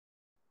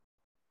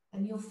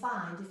 And you'll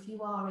find if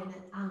you are in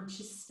an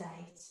anxious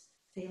state,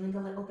 feeling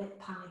a little bit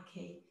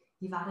panicky,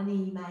 you've had an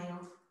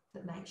email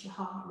that makes your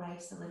heart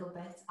race a little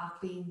bit. I've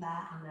been there,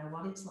 I know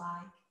what it's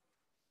like.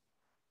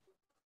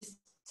 Just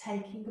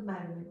taking a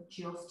moment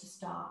just to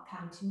start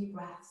counting your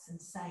breaths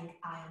and saying,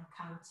 I am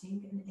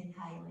counting and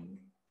inhaling.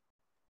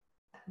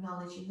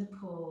 Acknowledging the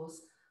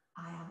pause,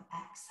 I am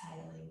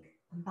exhaling.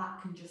 And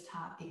that can just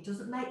it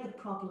doesn't make the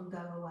problem go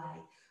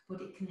away,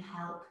 but it can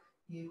help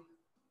you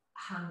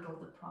handle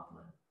the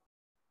problem.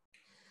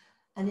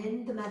 And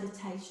in the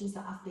meditations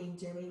that I've been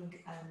doing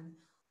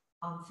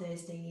on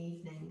Thursday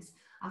evenings,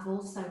 I've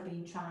also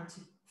been trying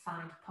to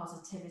find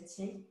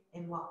positivity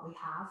in what we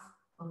have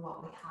and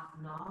what we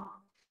have not.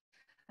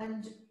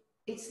 And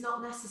it's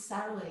not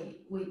necessarily,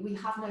 we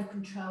have no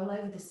control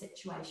over the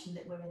situation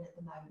that we're in at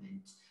the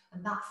moment.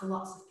 And that for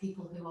lots of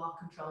people who are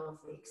control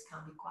freaks can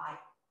be quite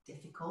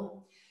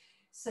difficult.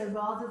 So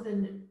rather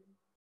than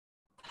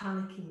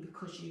panicking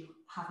because you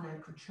have no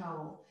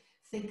control,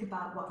 think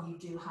about what you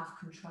do have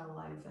control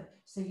over.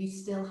 So you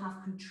still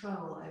have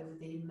control over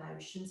the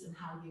emotions and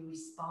how you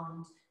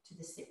respond to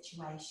the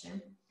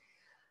situation.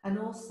 And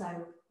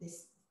also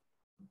this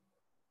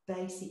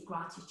basic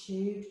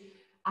gratitude.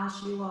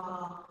 As you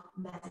are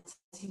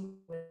meditating,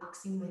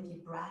 relaxing with your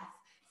breath,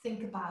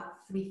 think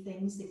about 3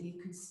 things that you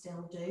can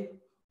still do,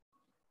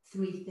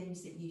 3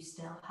 things that you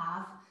still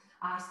have.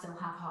 I still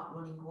have hot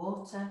running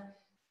water.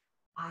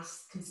 I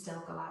can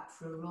still go out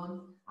for a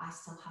run. I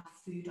still have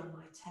food on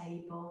my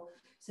table.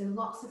 So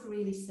lots of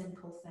really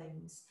simple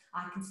things.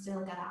 I can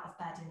still get out of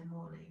bed in the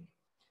morning.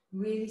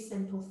 Really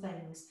simple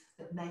things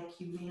that make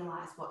you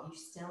realise what you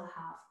still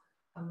have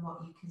and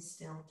what you can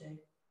still do.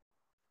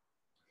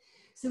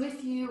 So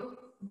if you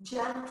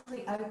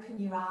gently open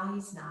your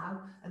eyes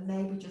now and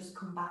maybe just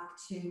come back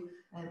to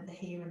the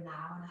here and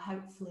now, and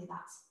hopefully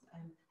that's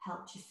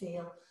helped you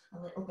feel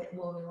a little bit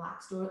more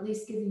relaxed, or at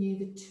least given you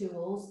the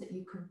tools that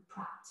you can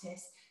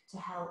practice to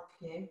help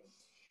you.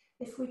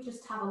 If we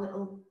just have a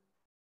little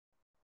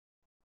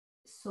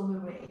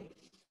summary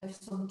of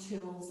some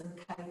tools and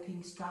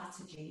coping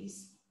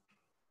strategies.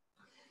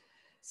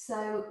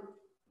 So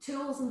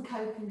tools and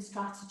coping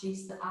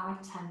strategies that I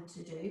tend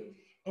to do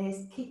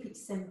is keep it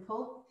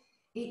simple,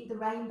 eat the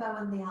rainbow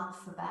and the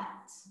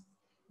alphabet,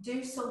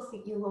 do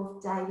something you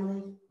love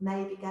daily,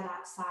 maybe get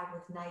outside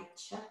with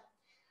nature,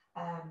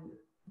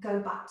 go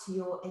back to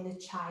your inner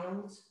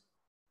child,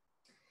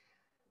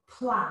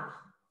 plan,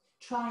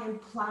 try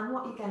and plan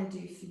what you're going to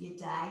do for your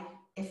day.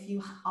 If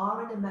you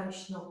are an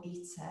emotional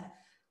eater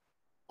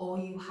or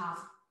you have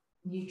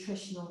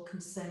nutritional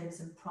concerns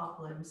and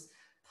problems,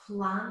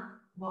 plan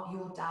what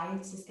your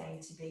diet is going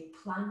to be,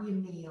 plan your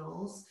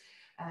meals,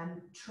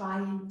 try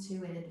and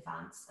do in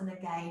advance. And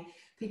again,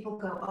 people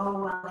go,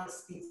 oh, well,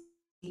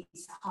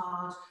 it's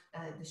hard,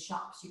 the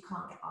shops, you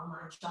can't get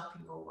online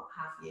shopping or what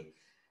have you.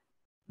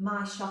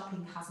 My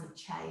shopping hasn't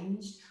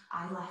changed.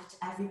 I let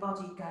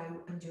everybody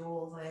go and do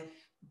all the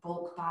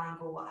bulk buying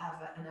or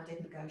whatever, and I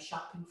didn't go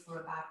shopping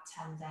for about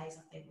 10 days.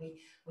 I think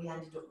we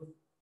ended up with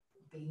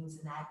beans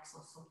and eggs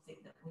or something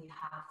that we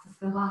had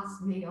for the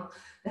last meal.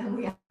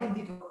 Then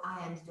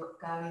I ended up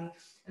going,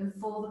 and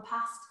for the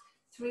past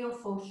 3 or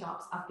 4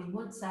 shops, I've been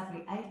once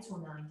every 8 or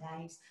 9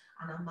 days,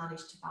 and I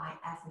managed to buy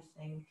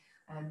everything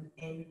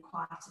in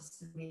quite a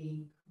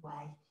serene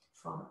way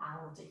from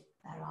Aldi.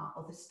 There are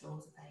other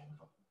stores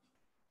available.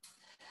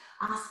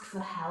 Ask for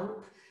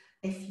help.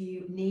 If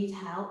you need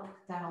help,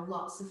 there are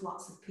lots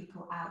of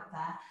people out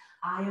there.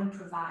 I am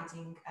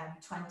providing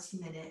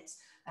 20-minute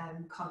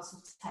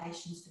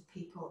consultations to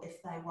people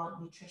if they want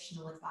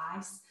nutritional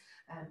advice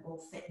or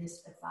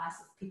fitness advice.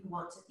 If people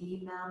want to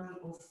email me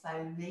or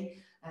phone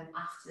me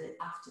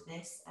after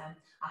this,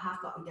 I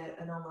have got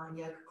an online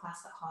yoga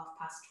class at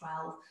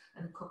 12:30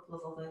 and a couple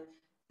of other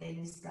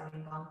things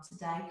going on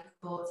today,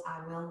 but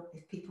I will,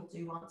 if people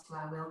do want to,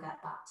 I will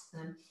get back to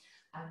them,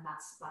 and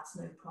that's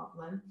no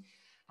problem.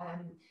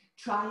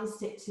 Try and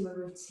stick to a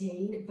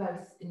routine,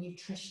 both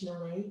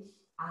nutritionally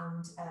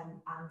and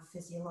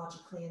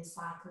physiologically and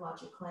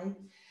psychologically,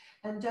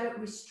 and don't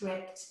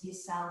restrict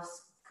yourselves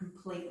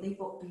completely,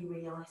 but be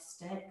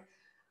realistic.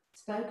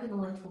 Spoken a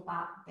little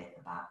bit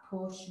about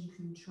portion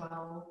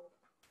control.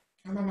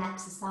 and then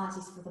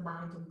exercises for the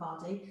mind and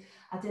body.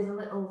 I did a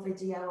little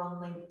video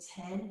on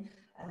LinkedIn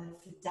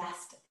for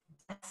desk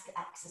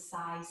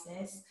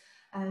exercises,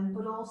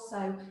 but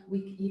also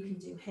you can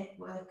do HIIT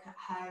work at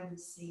home,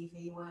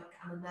 CV work,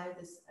 and I know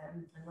there's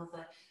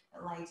another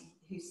lady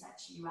who said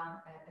she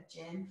ran a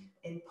gym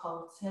in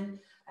Polton,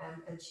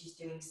 and she's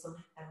doing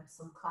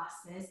some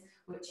classes,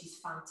 which is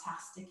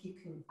fantastic. You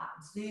can,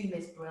 Zoom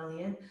is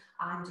brilliant.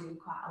 I'm doing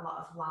quite a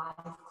lot of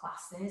live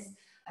classes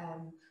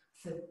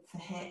for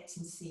HIIT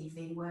and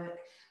CV work,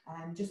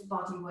 just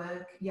body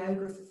work,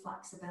 yoga for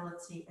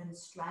flexibility and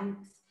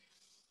strength.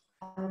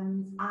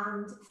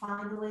 And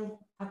finally,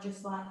 I'd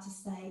just like to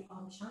say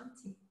Om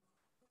Shanti,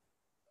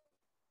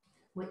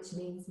 which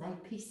means may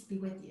peace be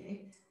with you.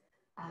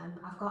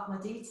 I've got my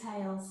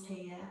details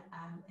here,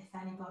 if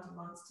anybody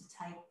wants to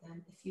take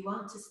them. If you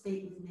want to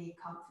speak with me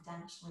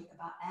confidentially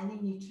about any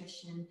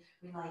nutrition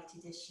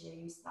related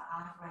issues that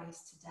I've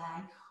raised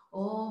today,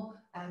 or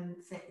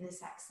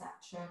fitness,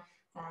 etc.,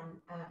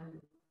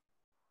 then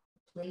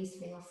please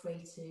feel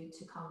free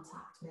to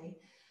contact me.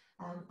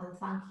 And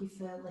thank you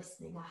for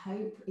listening. I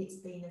hope it's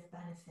been of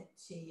benefit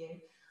to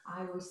you.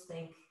 I always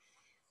think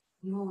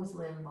you always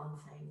learn one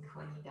thing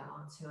when you go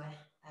on to a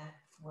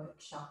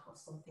workshop or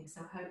something.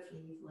 So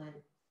hopefully you've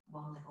learned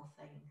one little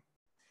thing.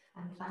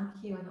 And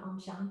thank you, and Om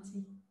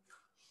Shanti.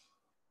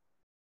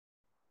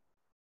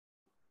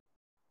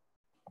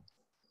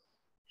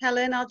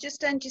 Helen, I'll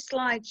just end your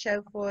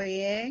slideshow for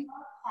you.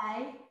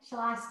 Okay, shall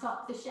I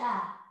stop the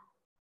share?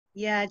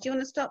 Yeah, do you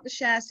want to stop the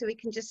share so we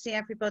can just see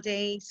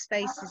everybody's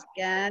faces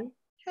again?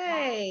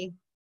 Hey,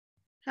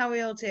 how are we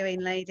all doing,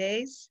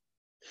 ladies?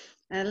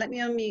 Let me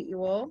unmute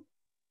you all.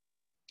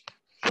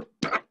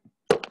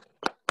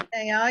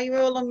 There you are,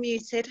 you're all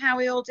unmuted. How are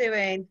we all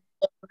doing?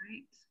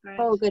 Great.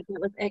 Oh, good.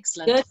 That was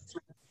excellent. Good.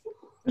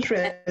 It was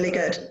really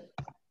good.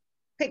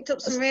 Picked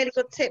up some really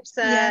good tips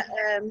there,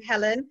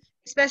 Helen,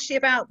 especially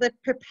about the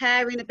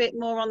preparing a bit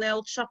more on the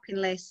old shopping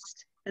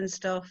list and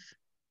stuff.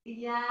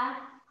 Yeah.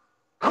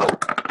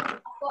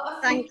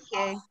 Thank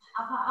you.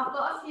 I've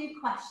got a few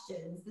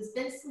questions. There's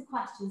been some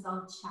questions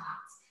on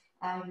chat.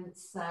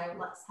 So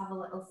let's have a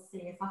little see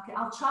if I can.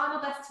 I'll try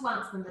my best to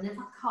answer them, and if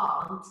I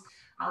can't,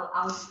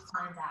 I'll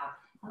find out.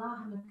 Hello, I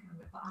have no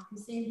camera, but I can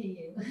see and hear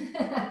you.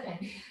 Okay.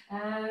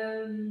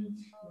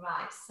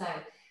 Right. So,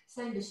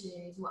 same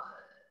issues.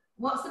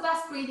 What's the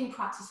best breathing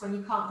practice when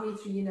you can't breathe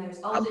through your nose?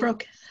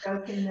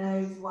 Broken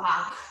nose.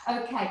 Wow.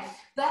 Okay.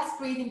 Best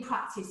breathing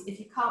practice if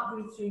you can't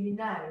breathe through your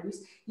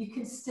nose, you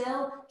can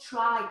still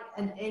try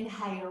and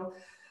inhale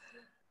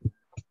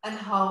and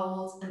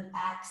hold and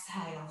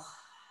exhale.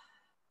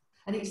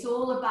 And it's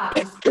all about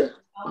just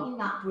controlling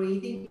that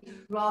breathing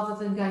rather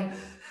than going.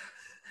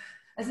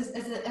 As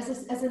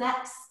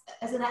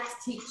an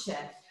ex-teacher,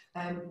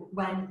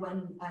 when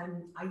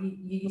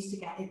you used to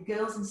get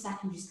girls in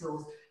secondary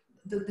schools,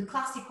 the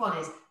classic one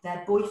is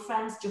their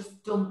boyfriends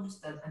just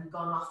dumped them and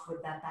gone off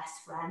with their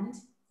best friend.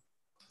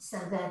 So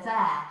they're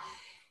there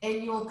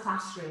in your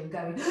classroom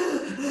going,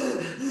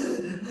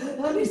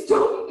 and he's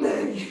dumped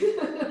me.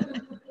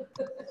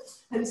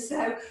 And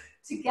so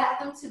to get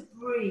them to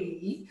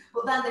breathe,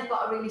 but then they've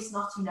got a really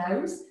snotty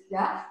nose,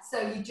 yeah? So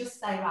you just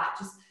say, right,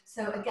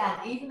 so again,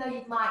 even though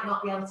you might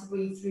not be able to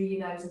breathe through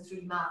your nose and through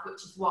your mouth,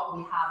 which is what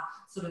we have,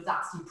 sort of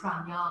that's your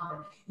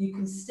pranayama, you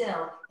can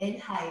still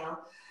inhale,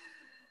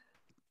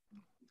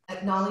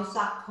 acknowledge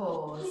that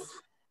pause,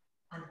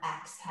 and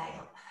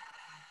exhale.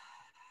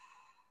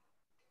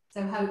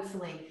 So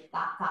hopefully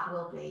that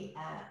will be.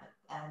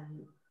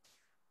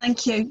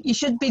 Thank you. You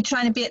should be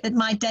trying to be at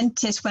my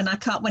dentist when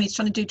he's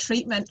trying to do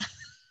treatment.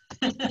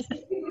 Who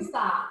was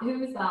that?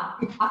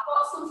 I've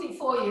got something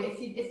for you.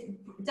 If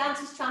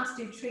dentist trying to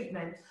do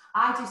treatment,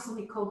 I do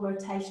something called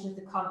rotation of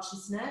the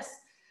consciousness.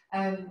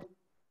 And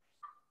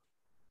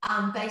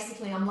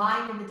basically I'm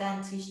lying in the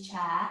dentist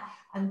chair,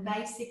 and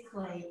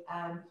basically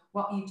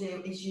what you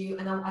do is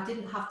and I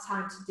didn't have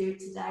time to do it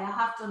today. I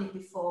have done it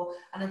before,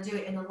 and I do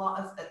it in a lot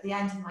of, at the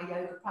end of my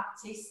yoga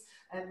practice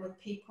with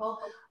people.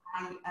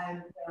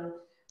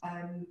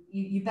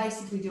 You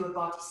basically do a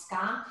body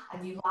scan,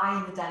 and you lie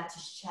in the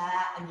dentist chair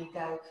and you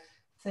go,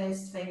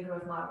 first finger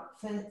of my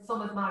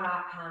thumb of my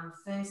right hand,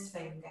 first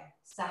finger,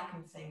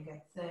 second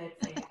finger, third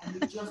finger, and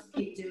you just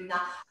keep doing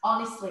that.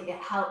 Honestly, it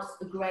helps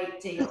a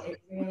great deal. It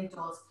really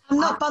does. I'm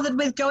not bothered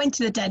with going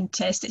to the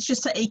dentist. It's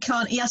just that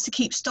he has to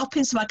keep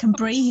stopping so I can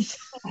breathe.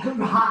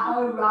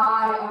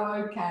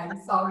 Oh, okay.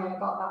 Sorry, I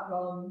got that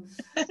wrong.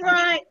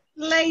 Right,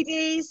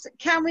 ladies,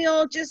 can we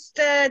all just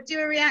do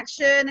a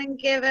reaction and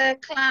give a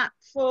clap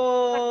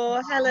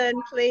for Helen,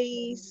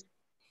 please?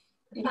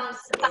 Thank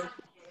you.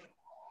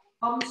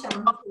 Om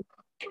Shanti.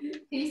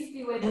 Peace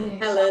be with you.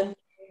 Helen.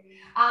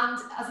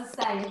 And as I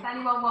say, if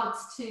anyone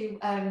wants to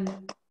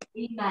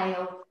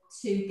email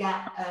to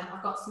get,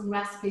 I've got some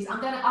recipes.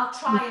 I'll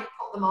try and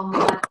put them on the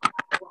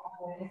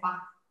website if I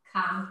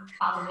can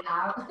paddle it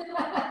out.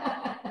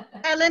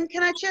 Helen,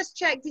 can I just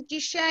check, did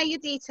you share your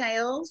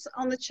details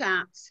on the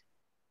chat?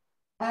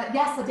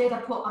 Yes, I did. I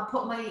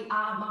put my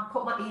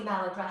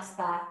email address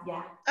there.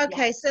 Yeah.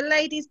 Okay, yeah. so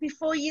ladies,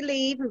 before you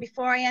leave and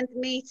before I end the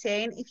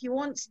meeting, if you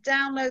want to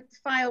download the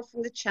file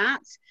from the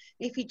chat,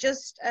 if you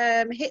just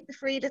hit the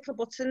 3 little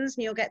buttons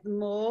and you'll get them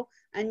more,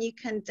 and you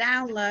can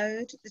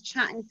download the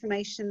chat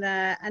information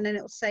there, and then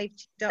it will save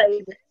to your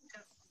document.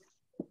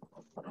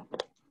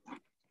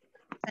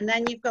 And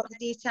then you've got the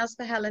details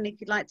for Helen if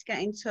you'd like to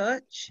get in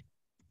touch.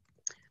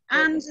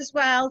 And as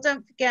well,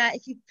 don't forget,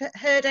 if you've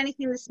heard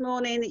anything this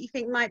morning that you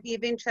think might be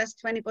of interest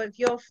to anybody of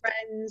your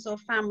friends or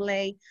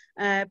family,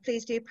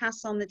 please do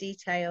pass on the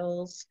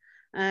details.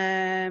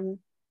 Are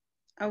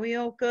we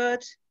all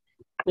good?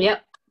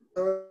 Yep.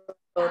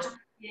 Good.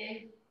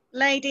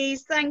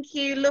 Ladies, thank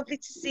you. Lovely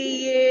to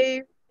see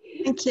you.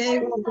 Thank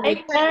you.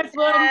 Take care,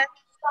 everyone.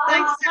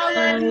 Thanks,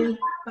 Helen.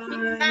 Bye.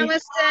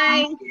 Namaste.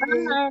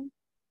 Bye.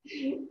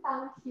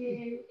 Thank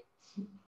you.